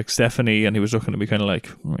I was like, Stephanie, and he was looking at me kind of like,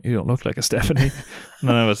 you don't look like a Stephanie. And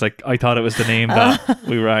then I was like, I thought it was the name that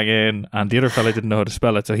we rang in, and the other fella didn't know how to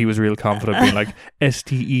spell it, so he was real confident, being like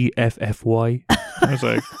Steffy. I was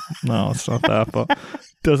like, no, it's not that, but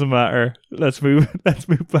doesn't matter. Let's move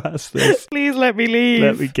past this. Please let me leave.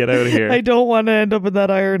 Let me get out of here. I don't want to end up in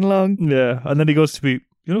that iron lung. Yeah. And then he goes to me,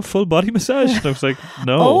 full body massage. And I was like,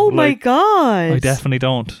 no. Oh my God. I definitely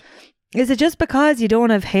don't. Is it just because you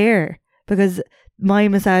don't have hair? Because my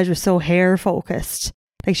massage was so hair focused.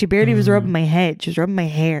 Like she barely was rubbing my head. She was rubbing my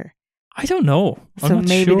hair. I don't know. So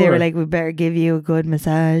maybe they were like, we better give you a good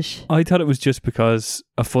massage. I thought it was just because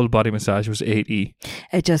a full body massage was 80.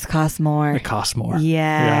 It just costs more. It costs more.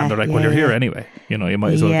 Yeah. And they're like, well, you're here anyway. You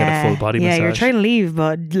might as well get a full body massage. Yeah, you're trying to leave,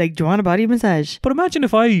 but like, do you want a body massage? But imagine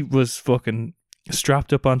if I was fucking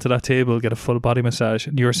strapped up onto that table, get a full body massage,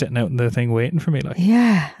 and you were sitting out in the thing waiting for me. Like,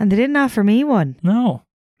 yeah, and they didn't offer me one. No.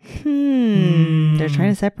 They're trying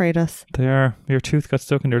to separate us. They are. Your tooth got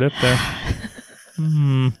stuck in your lip there.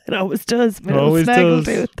 It always does. It always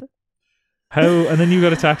does. How? And then you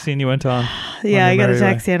got a taxi and you went on. Yeah, I got a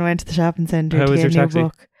taxi and went to the shopping centre to get a new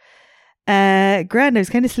book. Grand, I was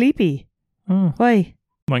kind of sleepy. Oh. Why?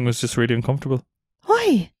 Mine was just really uncomfortable.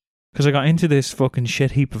 Why? Because I got into this fucking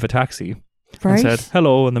shit heap of a taxi right. and said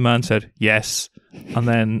hello, and the man said yes, and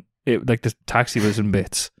then the taxi was in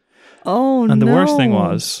bits. Oh no! And the worst thing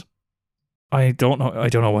was, I don't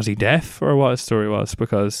know, was he deaf or what his story was,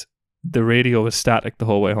 because the radio was static the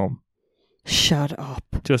whole way home. Shut up!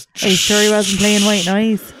 Just are you sure he wasn't playing White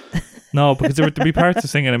Noise? No, because there would be parts of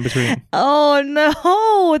singing in between. Oh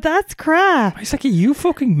no, that's crap. He's like, are you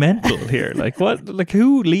fucking mental here? Like what? Like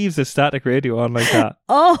who leaves a static radio on like that?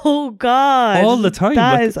 Oh God, all the time.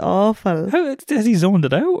 That is awful. How has he zoned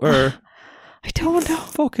it out, or I don't know.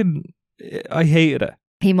 Fucking, I hated it.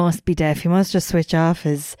 He must be deaf. He must just switch off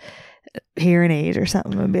his hearing aid or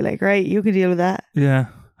something and be like, right, you can deal with that. Yeah.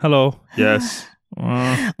 Hello. Yes.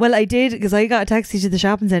 Well, I did, because I got a taxi to the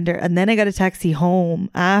shopping centre and then I got a taxi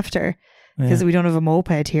home after, because we don't have a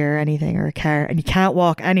moped here or anything, or a car, and you can't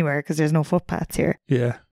walk anywhere because there's no footpaths here.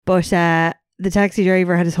 Yeah. But the taxi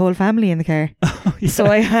driver had his whole family in the car. Oh, yeah. So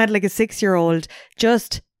I had like a 6-year-old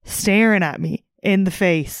just staring at me in the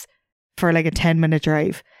face for like a 10-minute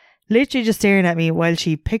drive. Literally just staring at me while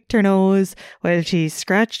she picked her nose, while she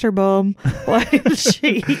scratched her bum, while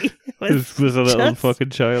she was a little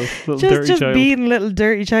fucking child. Just being a little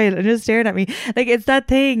dirty child and just staring at me. Like, it's that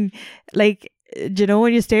thing, like, do you know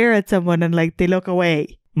when you stare at someone and like they look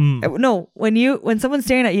away? No, when someone's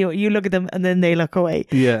staring at you, you look at them and then they look away.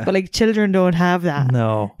 Yeah. But like children don't have that.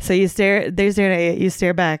 No. So they're staring at you, you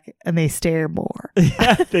stare back and they stare more.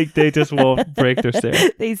 Yeah, they just won't break their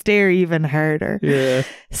stare. They stare even harder. Yeah.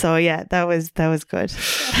 So yeah, that was good.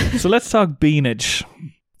 So let's talk beanage.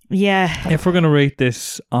 Yeah. If we're going to rate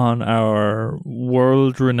this on our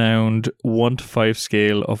world-renowned 1 to 5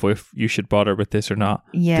 scale of if you should bother with this or not,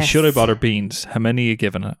 yes. the should I bother beans, how many are you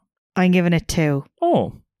giving it? I'm giving it 2.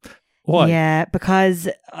 Oh. Why? Yeah, because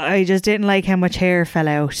I just didn't like how much hair fell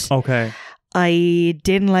out. Okay. I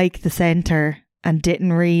didn't like the centre and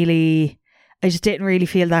I just didn't really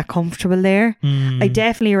feel that comfortable there. I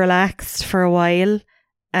definitely relaxed for a while.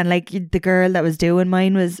 And like the girl that was doing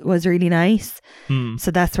mine was really nice. So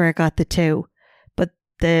that's where I got the 2. But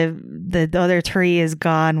the other 3 is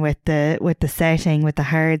gone with the setting, with the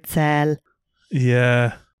hard sell.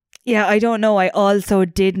 Yeah. Yeah, I don't know. I also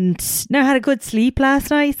didn't. Now, I had a good sleep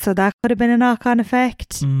last night, so that could have been a knock-on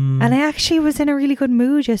effect. And I actually was in a really good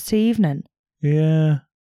mood yesterday evening. Yeah.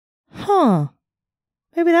 Huh.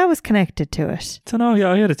 Maybe that was connected to it. I don't know.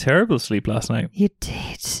 Yeah, I had a terrible sleep last night. You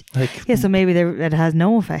did? Like, yeah, so maybe it has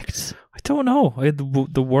no effect. I don't know. I had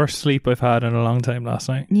the worst sleep I've had in a long time last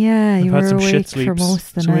night. Yeah, I've you had were some awake shit sleeps. for most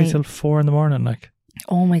of the So night. until 4 in. Like,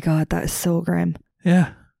 oh my God, that is so grim.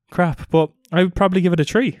 Yeah, crap. But I would probably give it a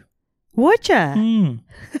 3. Would you?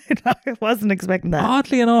 I wasn't expecting that.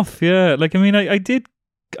 Oddly enough, yeah. Like, I mean, I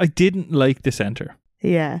didn't like the centre.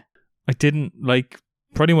 Yeah. I didn't like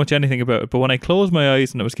pretty much anything about it. But when I closed my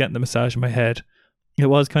eyes and I was getting the massage in my head, it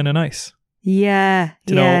was kind of nice. Yeah.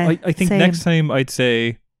 You know, I think next time I'd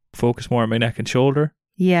say focus more on my neck and shoulder.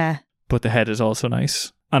 Yeah. But the head is also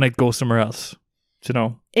nice. And I'd go somewhere else. You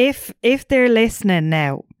know? If they're listening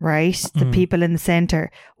now, right, the people in the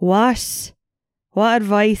centre, what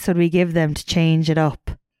advice would we give them to change it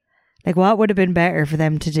up? Like, what would have been better for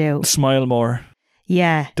them to do? Smile more.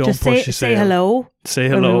 Yeah. Don't just push say hello. Say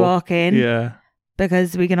hello when we walk in. Yeah.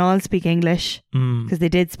 Because we can all speak English. Because they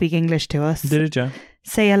did speak English to us. Did it, yeah?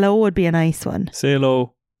 Say hello would be a nice one. Say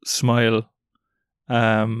hello. Smile.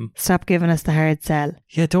 Stop giving us the hard sell.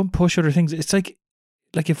 Yeah, don't push other things. It's like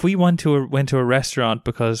like if we went to a restaurant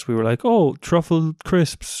because we were like, oh, truffle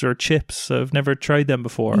crisps or chips, I've never tried them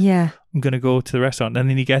before. Yeah. I'm going to go to the restaurant. And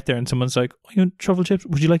then you get there and someone's like, oh, you want truffle chips?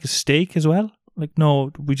 Would you like a steak as well? Like,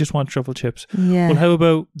 no, we just want truffle chips. Yeah. Well, how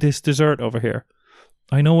about this dessert over here?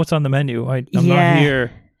 I know what's on the menu. I'm not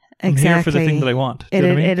here. I'm here for the thing that I want. Do you know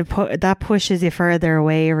what I mean? That pushes you further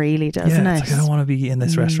away, really, doesn't it? It's like, I don't want to be in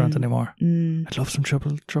this restaurant anymore. I'd love some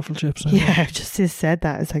truffle chips. Yeah, just you said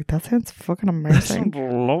that. It's like, that sounds fucking amazing.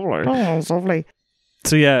 Lovely. Oh, it's lovely.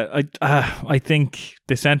 So yeah, I think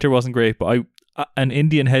the centre wasn't great, but an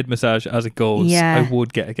Indian head massage as it goes, I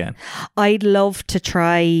would get again. I'd love to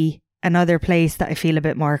try another place that I feel a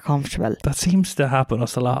bit more comfortable. That seems to happen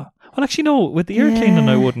us a lot. Well, actually, no. With the ear cleaning,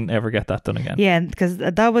 I wouldn't ever get that done again. Yeah, because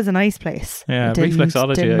that was a nice place. Yeah,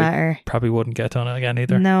 reflexology, didn't matter. I probably wouldn't get done again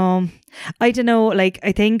either. No. I don't know. Like,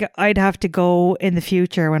 I think I'd have to go in the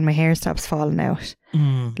future when my hair stops falling out.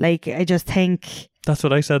 Like, I just think... That's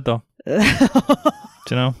what I said, though. Do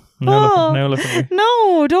you know? Now look at me.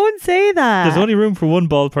 No, don't say that. There's only room for one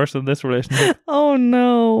bald person in this relationship. Oh,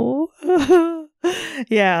 no.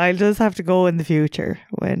 Yeah, I'll just have to go in the future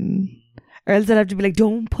when... Or else I'd have to be like,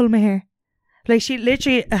 don't pull my hair. Like, she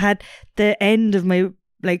literally had the end of my,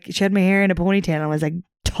 like, she had my hair in a ponytail and I was like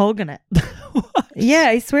tugging it. What? Yeah,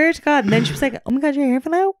 I swear to God. And then she was like, oh my God, your hair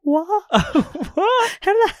fell out? What? What?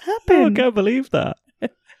 How did that happen? Oh, I can't believe that.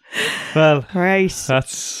 Well, right.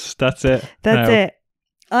 That's it. That's it.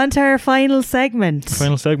 On to our final segment.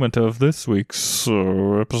 Final segment of this week's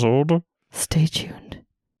episode. Stay tuned.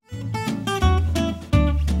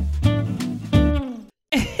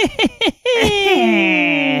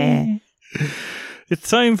 It's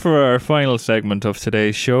time for our final segment of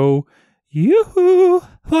today's show. Yoo-hoo,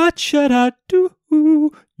 what should I do?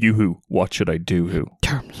 Yoo-hoo, what should I do?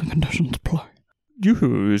 Terms and conditions apply.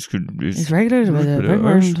 Yoo-hoo is regulated by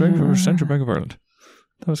the Central Bank of Ireland.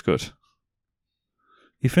 That was good.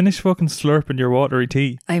 You finished fucking slurping your watery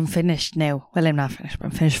tea. I'm finished now. Well, I'm not finished, but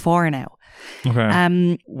I'm finished for now.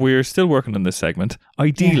 Okay. We're still working on this segment.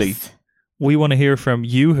 Ideally, we want to hear from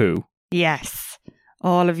Yoo-hoo. Yes.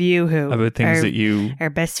 All of you who about things that you are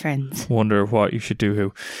best friends. Wonder what you should do.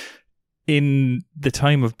 Who in the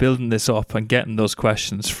time of building this up and getting those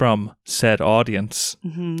questions from said audience,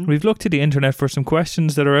 we've looked to the internet for some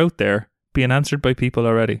questions that are out there being answered by people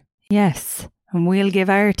already. Yes, and we'll give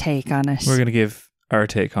our take on it. We're going to give our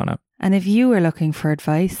take on it. And if you are looking for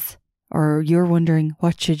advice or you're wondering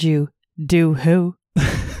what should you do, who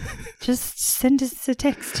just send us a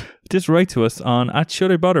text. Just write to us on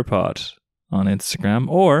 @ShouldIBotherPod on Instagram,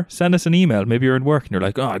 or send us an email. Maybe you're in work and you're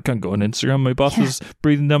like, oh, I can't go on Instagram. My boss is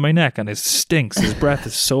breathing down my neck and it stinks. His breath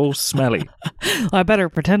is so smelly. I better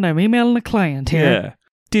pretend I'm emailing a client here. Yeah.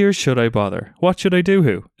 Dear Should I Bother? What should I do?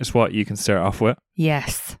 Who is what you can start off with.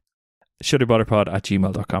 Yes.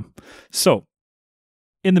 ShouldIBotherPod@gmail.com. So,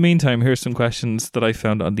 in the meantime, here's some questions that I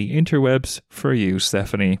found on the interwebs for you,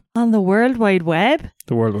 Stephanie. On the World Wide Web?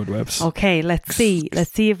 The World Wide Webs. Okay, let's see.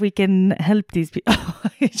 Let's see if we can help these people.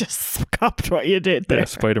 You just copied what you did there. Yeah,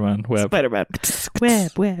 Spider-Man web. Spider-Man.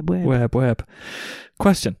 Web.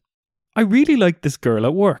 Question. I really like this girl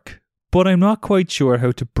at work, but I'm not quite sure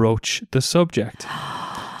how to broach the subject.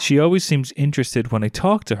 She always seems interested when I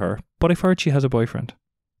talk to her, but I've heard she has a boyfriend.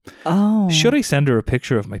 Oh. Should I send her a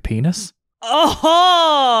picture of my penis?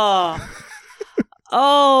 Oh!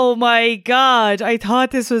 Oh my God. I thought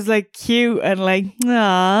this was like cute and like,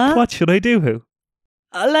 nah. What should I do? Who?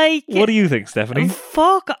 Like, what do you think, Stephanie?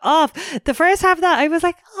 Fuck off. The first half of that, I was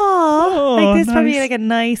like, oh, like this probably like a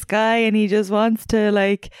nice guy and he just wants to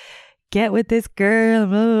like get with this girl.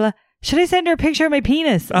 Blah, blah, blah. Should I send her a picture of my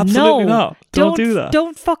penis? Absolutely no, not. Don't do that.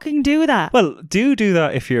 Don't fucking do that. Well, do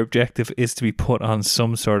that if your objective is to be put on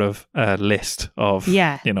some sort of list of,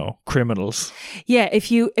 criminals. Yeah,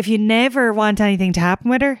 if you never want anything to happen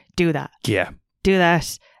with her, do that. Yeah. Do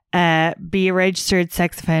that. Be a registered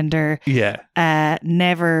sex offender. Yeah.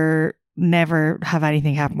 Never have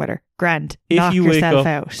anything happen with her. Grand. If knock you yourself wake up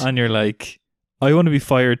out. And you're like, I want to be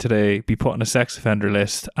fired today, be put on a sex offender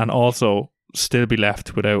list, and also still be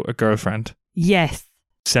left without a girlfriend. Yes.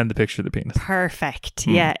 Send the picture of the penis. Perfect.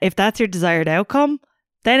 Yeah. If that's your desired outcome,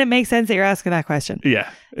 then it makes sense that you're asking that question. Yeah,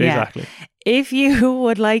 exactly. If you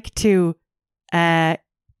would like to have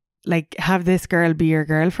this girl be your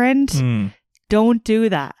girlfriend, don't do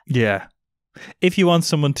that. Yeah. If you want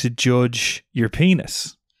someone to judge your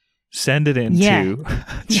penis, send it in to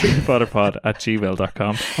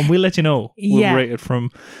ShouldIBotherPod@gmail.com and we'll let you know. We'll rate it from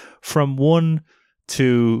 1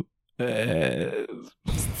 to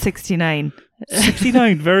 69.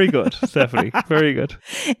 69. Very good, Stephanie. Very good.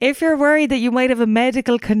 If you're worried that you might have a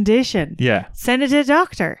medical condition, yeah, send it to a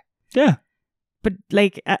doctor. Yeah. But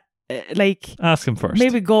Ask him first.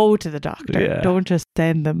 maybe go to the doctor. Yeah. Don't just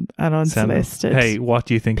send them an Send him, unsolicited. hey, what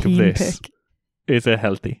do you think of peen this? pic. Is it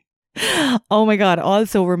healthy? Oh my God.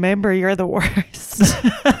 Also, remember, you're the worst.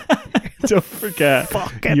 Don't forget,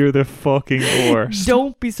 Fucking- you're the fucking worst.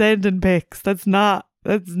 Don't be sending pics. That's not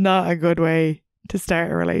a good way to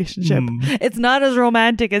start a relationship. Mm. It's not as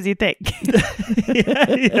romantic as you think.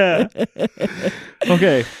 yeah.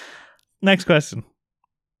 Okay. Next question.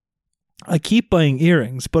 I keep buying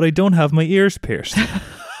earrings, but I don't have my ears pierced.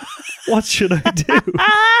 What should I do?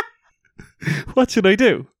 What should I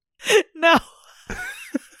do? No.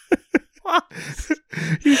 What?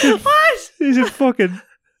 You should, What? you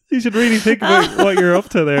should really think about what you're up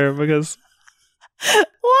to there, because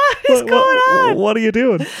What is going on? What are you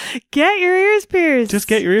doing? Get your ears pierced. Just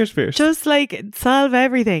get your ears pierced. Just solve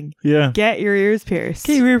everything. Yeah. Get your ears pierced.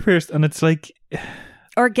 Get your ear pierced, and it's like,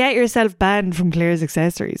 Or get yourself banned from Claire's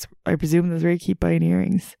Accessories. I presume that's where you keep buying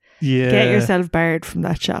earrings. yeah. Get yourself barred from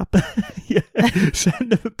that shop. Yeah.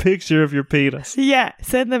 Send them a picture of your penis. Yeah,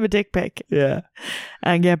 send them a dick pic Yeah.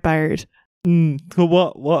 and get barred. So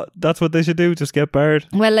what? That's what they should do. Just get barred.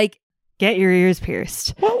 Well, get your ears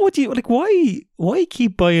pierced. What would you like? Why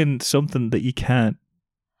keep buying something that you can't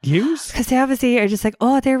use? Because they obviously are just like,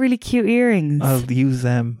 oh, they're really cute earrings. I'll use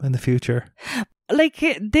them in the future.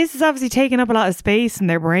 This is obviously taking up a lot of space in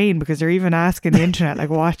their brain because they're even asking the internet, like,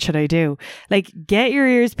 what should I do? Get your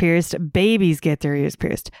ears pierced. Babies get their ears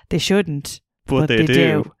pierced. They shouldn't, But they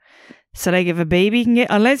do. So, if a baby can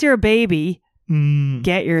unless you're a baby,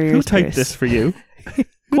 get your ears Who typed pierced. this for you? Who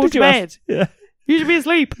Go did to you ask? bed. Yeah. You should be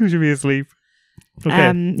asleep. Who should be asleep?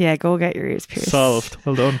 Okay. Yeah, go get your ears pierced. Solved.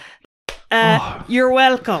 Well done. You're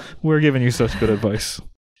welcome. We're giving you such good advice.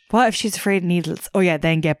 What if she's afraid of needles? Oh yeah,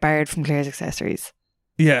 then get barred from Claire's Accessories.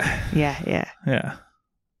 Yeah. Yeah.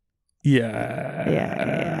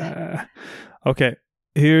 Yeah. Okay.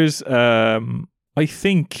 Here's I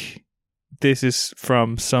think this is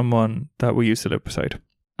from someone that we used to live beside.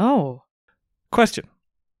 Oh. Question.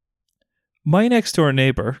 My next door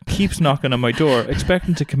neighbour keeps knocking on my door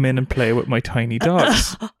expecting to come in and play with my tiny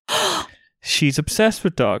dogs. She's obsessed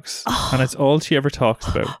with dogs and it's all she ever talks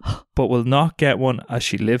about, but will not get one as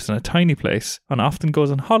she lives in a tiny place and often goes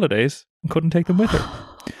on holidays and couldn't take them with her.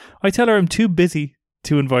 I tell her I'm too busy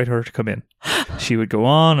to invite her to come in. She would go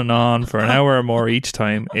on and on for an hour or more each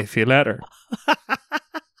time if you let her.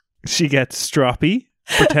 She gets stroppy,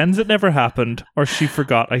 pretends it never happened, or she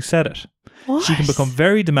forgot I said it. What? She can become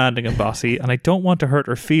very demanding and bossy, and I don't want to hurt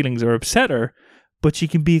her feelings or upset her, but she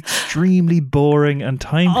can be extremely boring and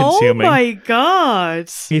time consuming. Oh my God.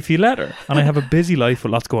 If you let her. And I have a busy life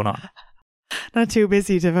with lots going on. Not too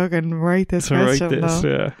busy to fucking write this question.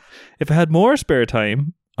 Yeah. If I had more spare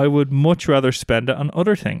time, I would much rather spend it on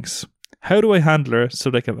other things. How do I handle her so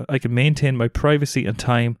that I can maintain my privacy and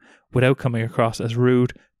time without coming across as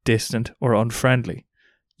rude, distant, or unfriendly?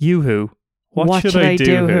 Yoo-hoo. What should I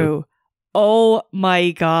do? Who? Oh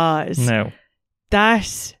my God. No.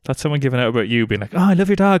 That's someone giving out about you being like, oh, I love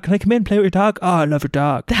your dog. Can I come in and play with your dog? Oh, I love your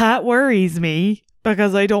dog. That worries me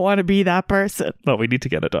because I don't want to be that person. No, we need to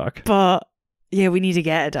get a dog. But yeah, we need to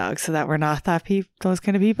get a dog so that we're not those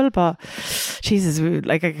kind of people. But Jesus,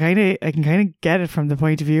 I can kind of get it from the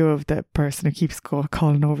point of view of the person who keeps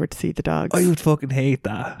calling over to see the dogs. I would fucking hate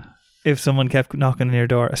that. If someone kept knocking on your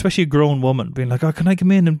door, especially a grown woman, being like, oh, can I come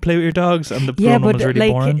in and play with your dogs? And the grown woman's really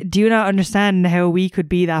boring. Do you not understand how we could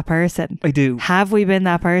be that person? I do. Have we been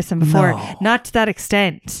that person before? No. Not to that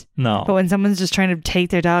extent. No. But when someone's just trying to take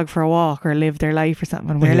their dog for a walk or live their life or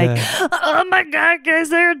something, we're like, oh my God, is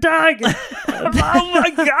there a dog? Oh my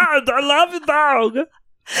God, I love your dog.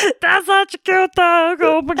 That's such a cute dog.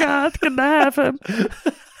 Oh my God, can I have him?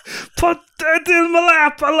 Put it in my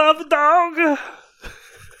lap. I love a dog.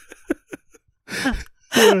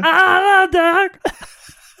 Ah, dog.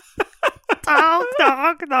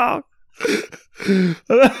 Dog.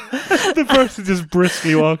 The person just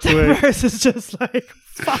briskly walks away. The person's just like,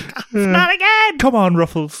 fuck off, not again. Come on,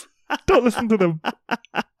 Ruffles. Don't listen to them.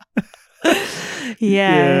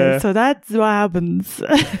 Yeah, so that's what happens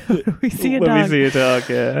we see a when dog. we see a dog,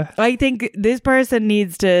 yeah. I think this person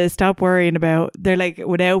needs to stop worrying about, they're like,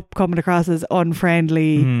 without coming across as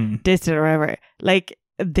unfriendly, distant or whatever,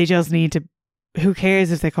 they just need to, who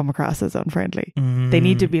cares if they come across as unfriendly? They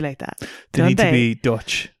need to be like that. They need to be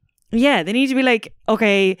Dutch. Yeah, they need to be like,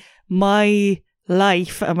 okay, my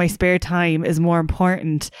life and my spare time is more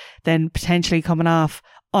important than potentially coming off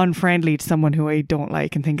unfriendly to someone who I don't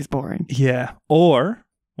like and think is boring. Yeah. Or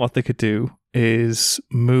what they could do is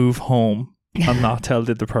move home and not tell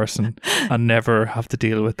the other person and never have to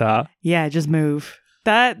deal with that. Yeah, just move.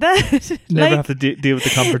 That Never have to deal with the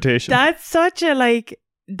confrontation. That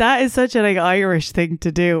is such a like Irish thing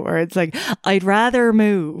to do, where it's like, I'd rather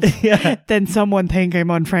move than someone think I'm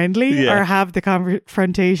unfriendly or have the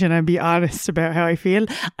confrontation and be honest about how I feel.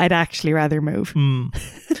 I'd actually rather move.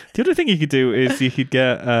 The other thing you could do is you could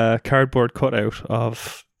get a cardboard cutout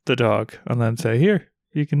of the dog and then say, here,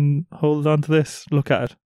 you can hold on to this, look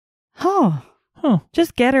at it. Huh.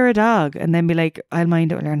 Just get her a dog and then be like, I'll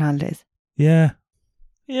mind it when we're on holidays. Yeah.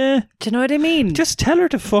 Do you know what I mean? Just tell her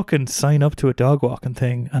to fucking sign up to a dog walking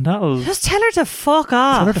thing and that'll... Just tell her to fuck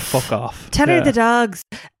off. Tell her to fuck off. Tell her the dogs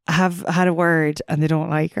have had a word and they don't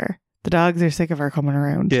like her. The dogs are sick of her coming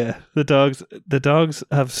around. Yeah. The dogs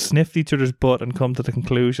have sniffed each other's butt and come to the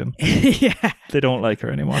conclusion. They don't like her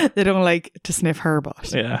anymore. They don't like to sniff her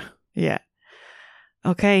butt. Yeah.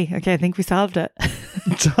 Okay, I think we solved it.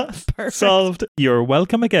 Perfect. Solved. You're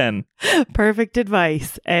welcome again. Perfect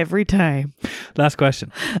advice every time. Last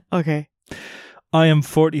question. Okay. I am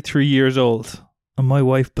 43 years old and my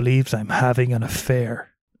wife believes I'm having an affair.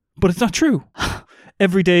 But it's not true.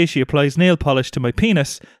 Every day she applies nail polish to my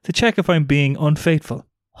penis to check if I'm being unfaithful.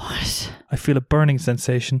 What? I feel a burning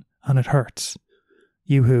sensation and it hurts.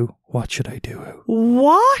 Yoo-hoo, what should I do?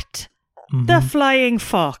 What? The flying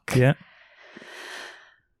fuck? Yeah.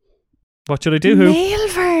 What should I do? Nail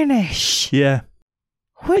varnish. Yeah.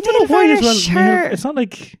 I don't know why as well. It's not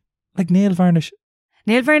like nail varnish.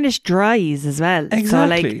 Nail varnish dries as well.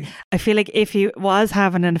 Exactly. So I feel like if you was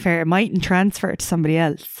having an affair, it mightn't transfer to somebody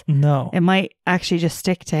else. No. It might actually just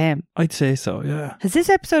stick to him. I'd say so, yeah. Has this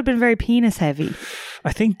episode been very penis heavy?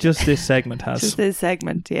 I think just this segment has. Just this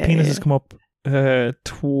segment, yeah. Penis has come up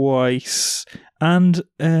twice. And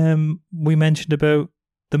we mentioned about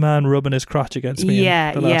the man rubbing his crotch against me.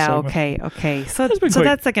 Okay. So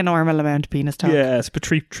that's like a normal amount of penis talk. Yeah, it's but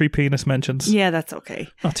three penis mentions. Yeah, that's okay.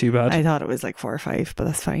 Not too bad. I thought it was like 4 or 5, but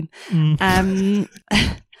that's fine.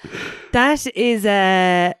 That is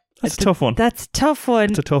that's a tough one. That's a tough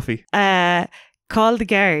one. It's a toughie. Call the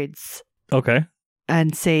guards. Okay.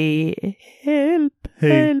 And say help.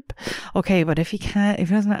 Okay, but if he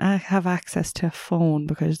doesn't have access to a phone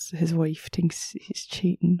because his wife thinks he's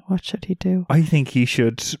cheating, what should he do? I think he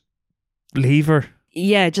should leave her.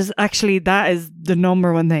 Yeah, just actually that is the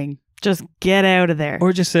number one thing. Just get out of there.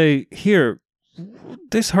 Or just say, here,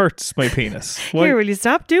 this hurts my penis. Here, will you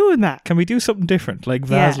stop doing that? Can we do something different, like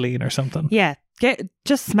Vaseline or something? Yeah,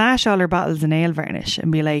 just smash all her bottles of nail varnish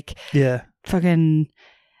and be like, fucking.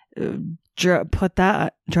 Draw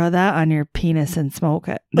that on your penis and smoke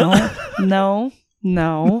it. No.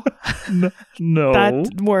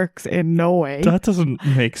 That works in no way. That doesn't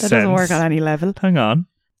make sense. That doesn't work on any level. Hang on.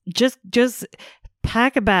 Just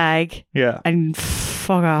pack a bag. Yeah. And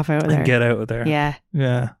fuck off out of there. And get out of there. Yeah.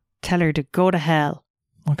 Yeah. Tell her to go to hell.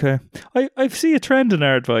 Okay. I see a trend in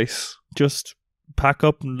our advice. Just pack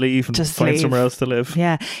up and leave and just find somewhere else to live.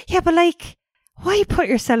 Yeah. Yeah, but like, why put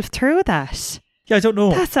yourself through that? Yeah, I don't know.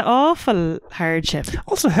 That's an awful hardship.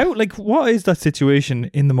 Also, what is that situation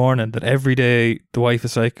in the morning that every day the wife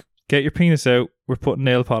is like, get your penis out, we're putting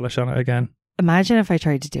nail polish on it again. Imagine if I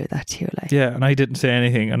tried to do that to you, like. Yeah, and I didn't say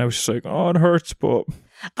anything and I was just like, oh, it hurts, but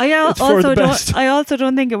I also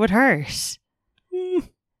don't think it would hurt.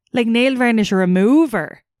 Like nail varnish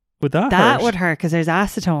remover. Would that hurt? That would hurt because there's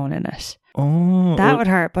acetone in it. Oh. That would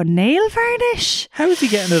hurt, but nail varnish? How is he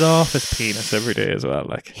getting it off his penis every day as well?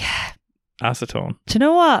 Like, yeah. Acetone. Do you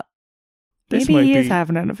know what? Maybe he is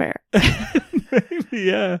having an affair. Maybe,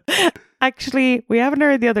 yeah. Actually, we haven't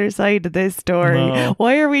heard the other side of this story. No.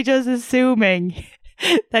 Why are we just assuming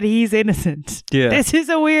that he's innocent? Yeah. This is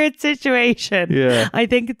a weird situation. Yeah. I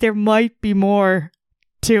think there might be more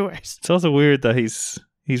to it. It's also weird that he's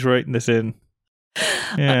writing this in.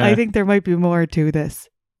 Yeah. I think there might be more to this.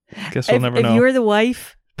 Guess we'll never know. If you're the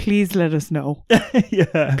wife, please let us know.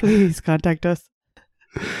 Yeah. Please contact us.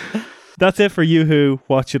 That's it for Yoo-hoo.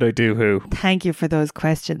 What should I do, who? Thank you for those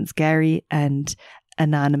questions, Gary and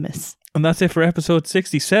Anonymous. And that's it for episode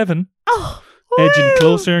 67. Oh, edging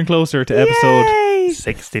closer and closer to episode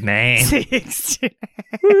 69. 69.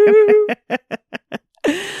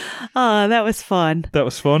 Oh, that was fun. That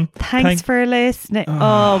was fun. Thanks for listening.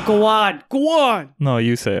 Oh, go on. No,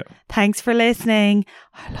 you say it. Thanks for listening.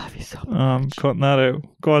 I love you so much. I'm cutting that out.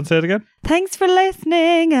 Go on, say it again. Thanks for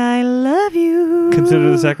listening. I love you.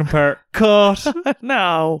 Consider the second part. Cut.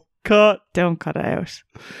 No. Cut. Don't cut it out.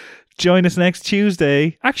 Join us next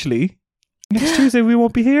Tuesday. Actually, next Tuesday we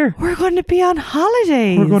won't be here. We're going to be on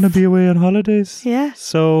holidays. We're going to be away on holidays. Yeah.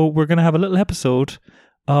 So we're going to have a little episode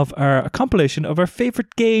of a compilation of our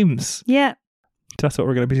favourite games. Yeah. That's what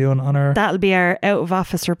we're going to be doing on our... That'll be our out of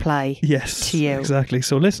office reply. Yes. To you. Exactly.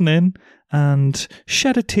 So listen in and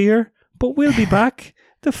shed a tear, but we'll be back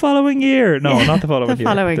the following year. No, not the following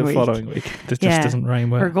year. The following week. This just doesn't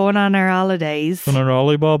rhyme well. We're going on our holidays. On our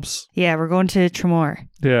Ollybobs. Yeah, we're going to Tramore.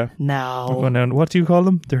 Yeah. No. We're going down, what do you call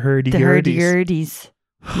them? The hurdy-gurdies. The hurdy-gurdies.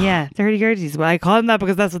 Yeah, the hurdy-gurdies. Well, I call them that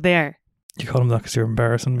because that's what they are. You call them that because you're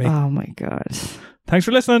embarrassing me. Oh my God. Thanks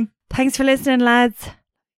for listening. Thanks for listening, lads.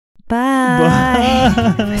 Bye.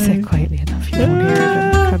 Bye. I said quietly enough. You won't hear it.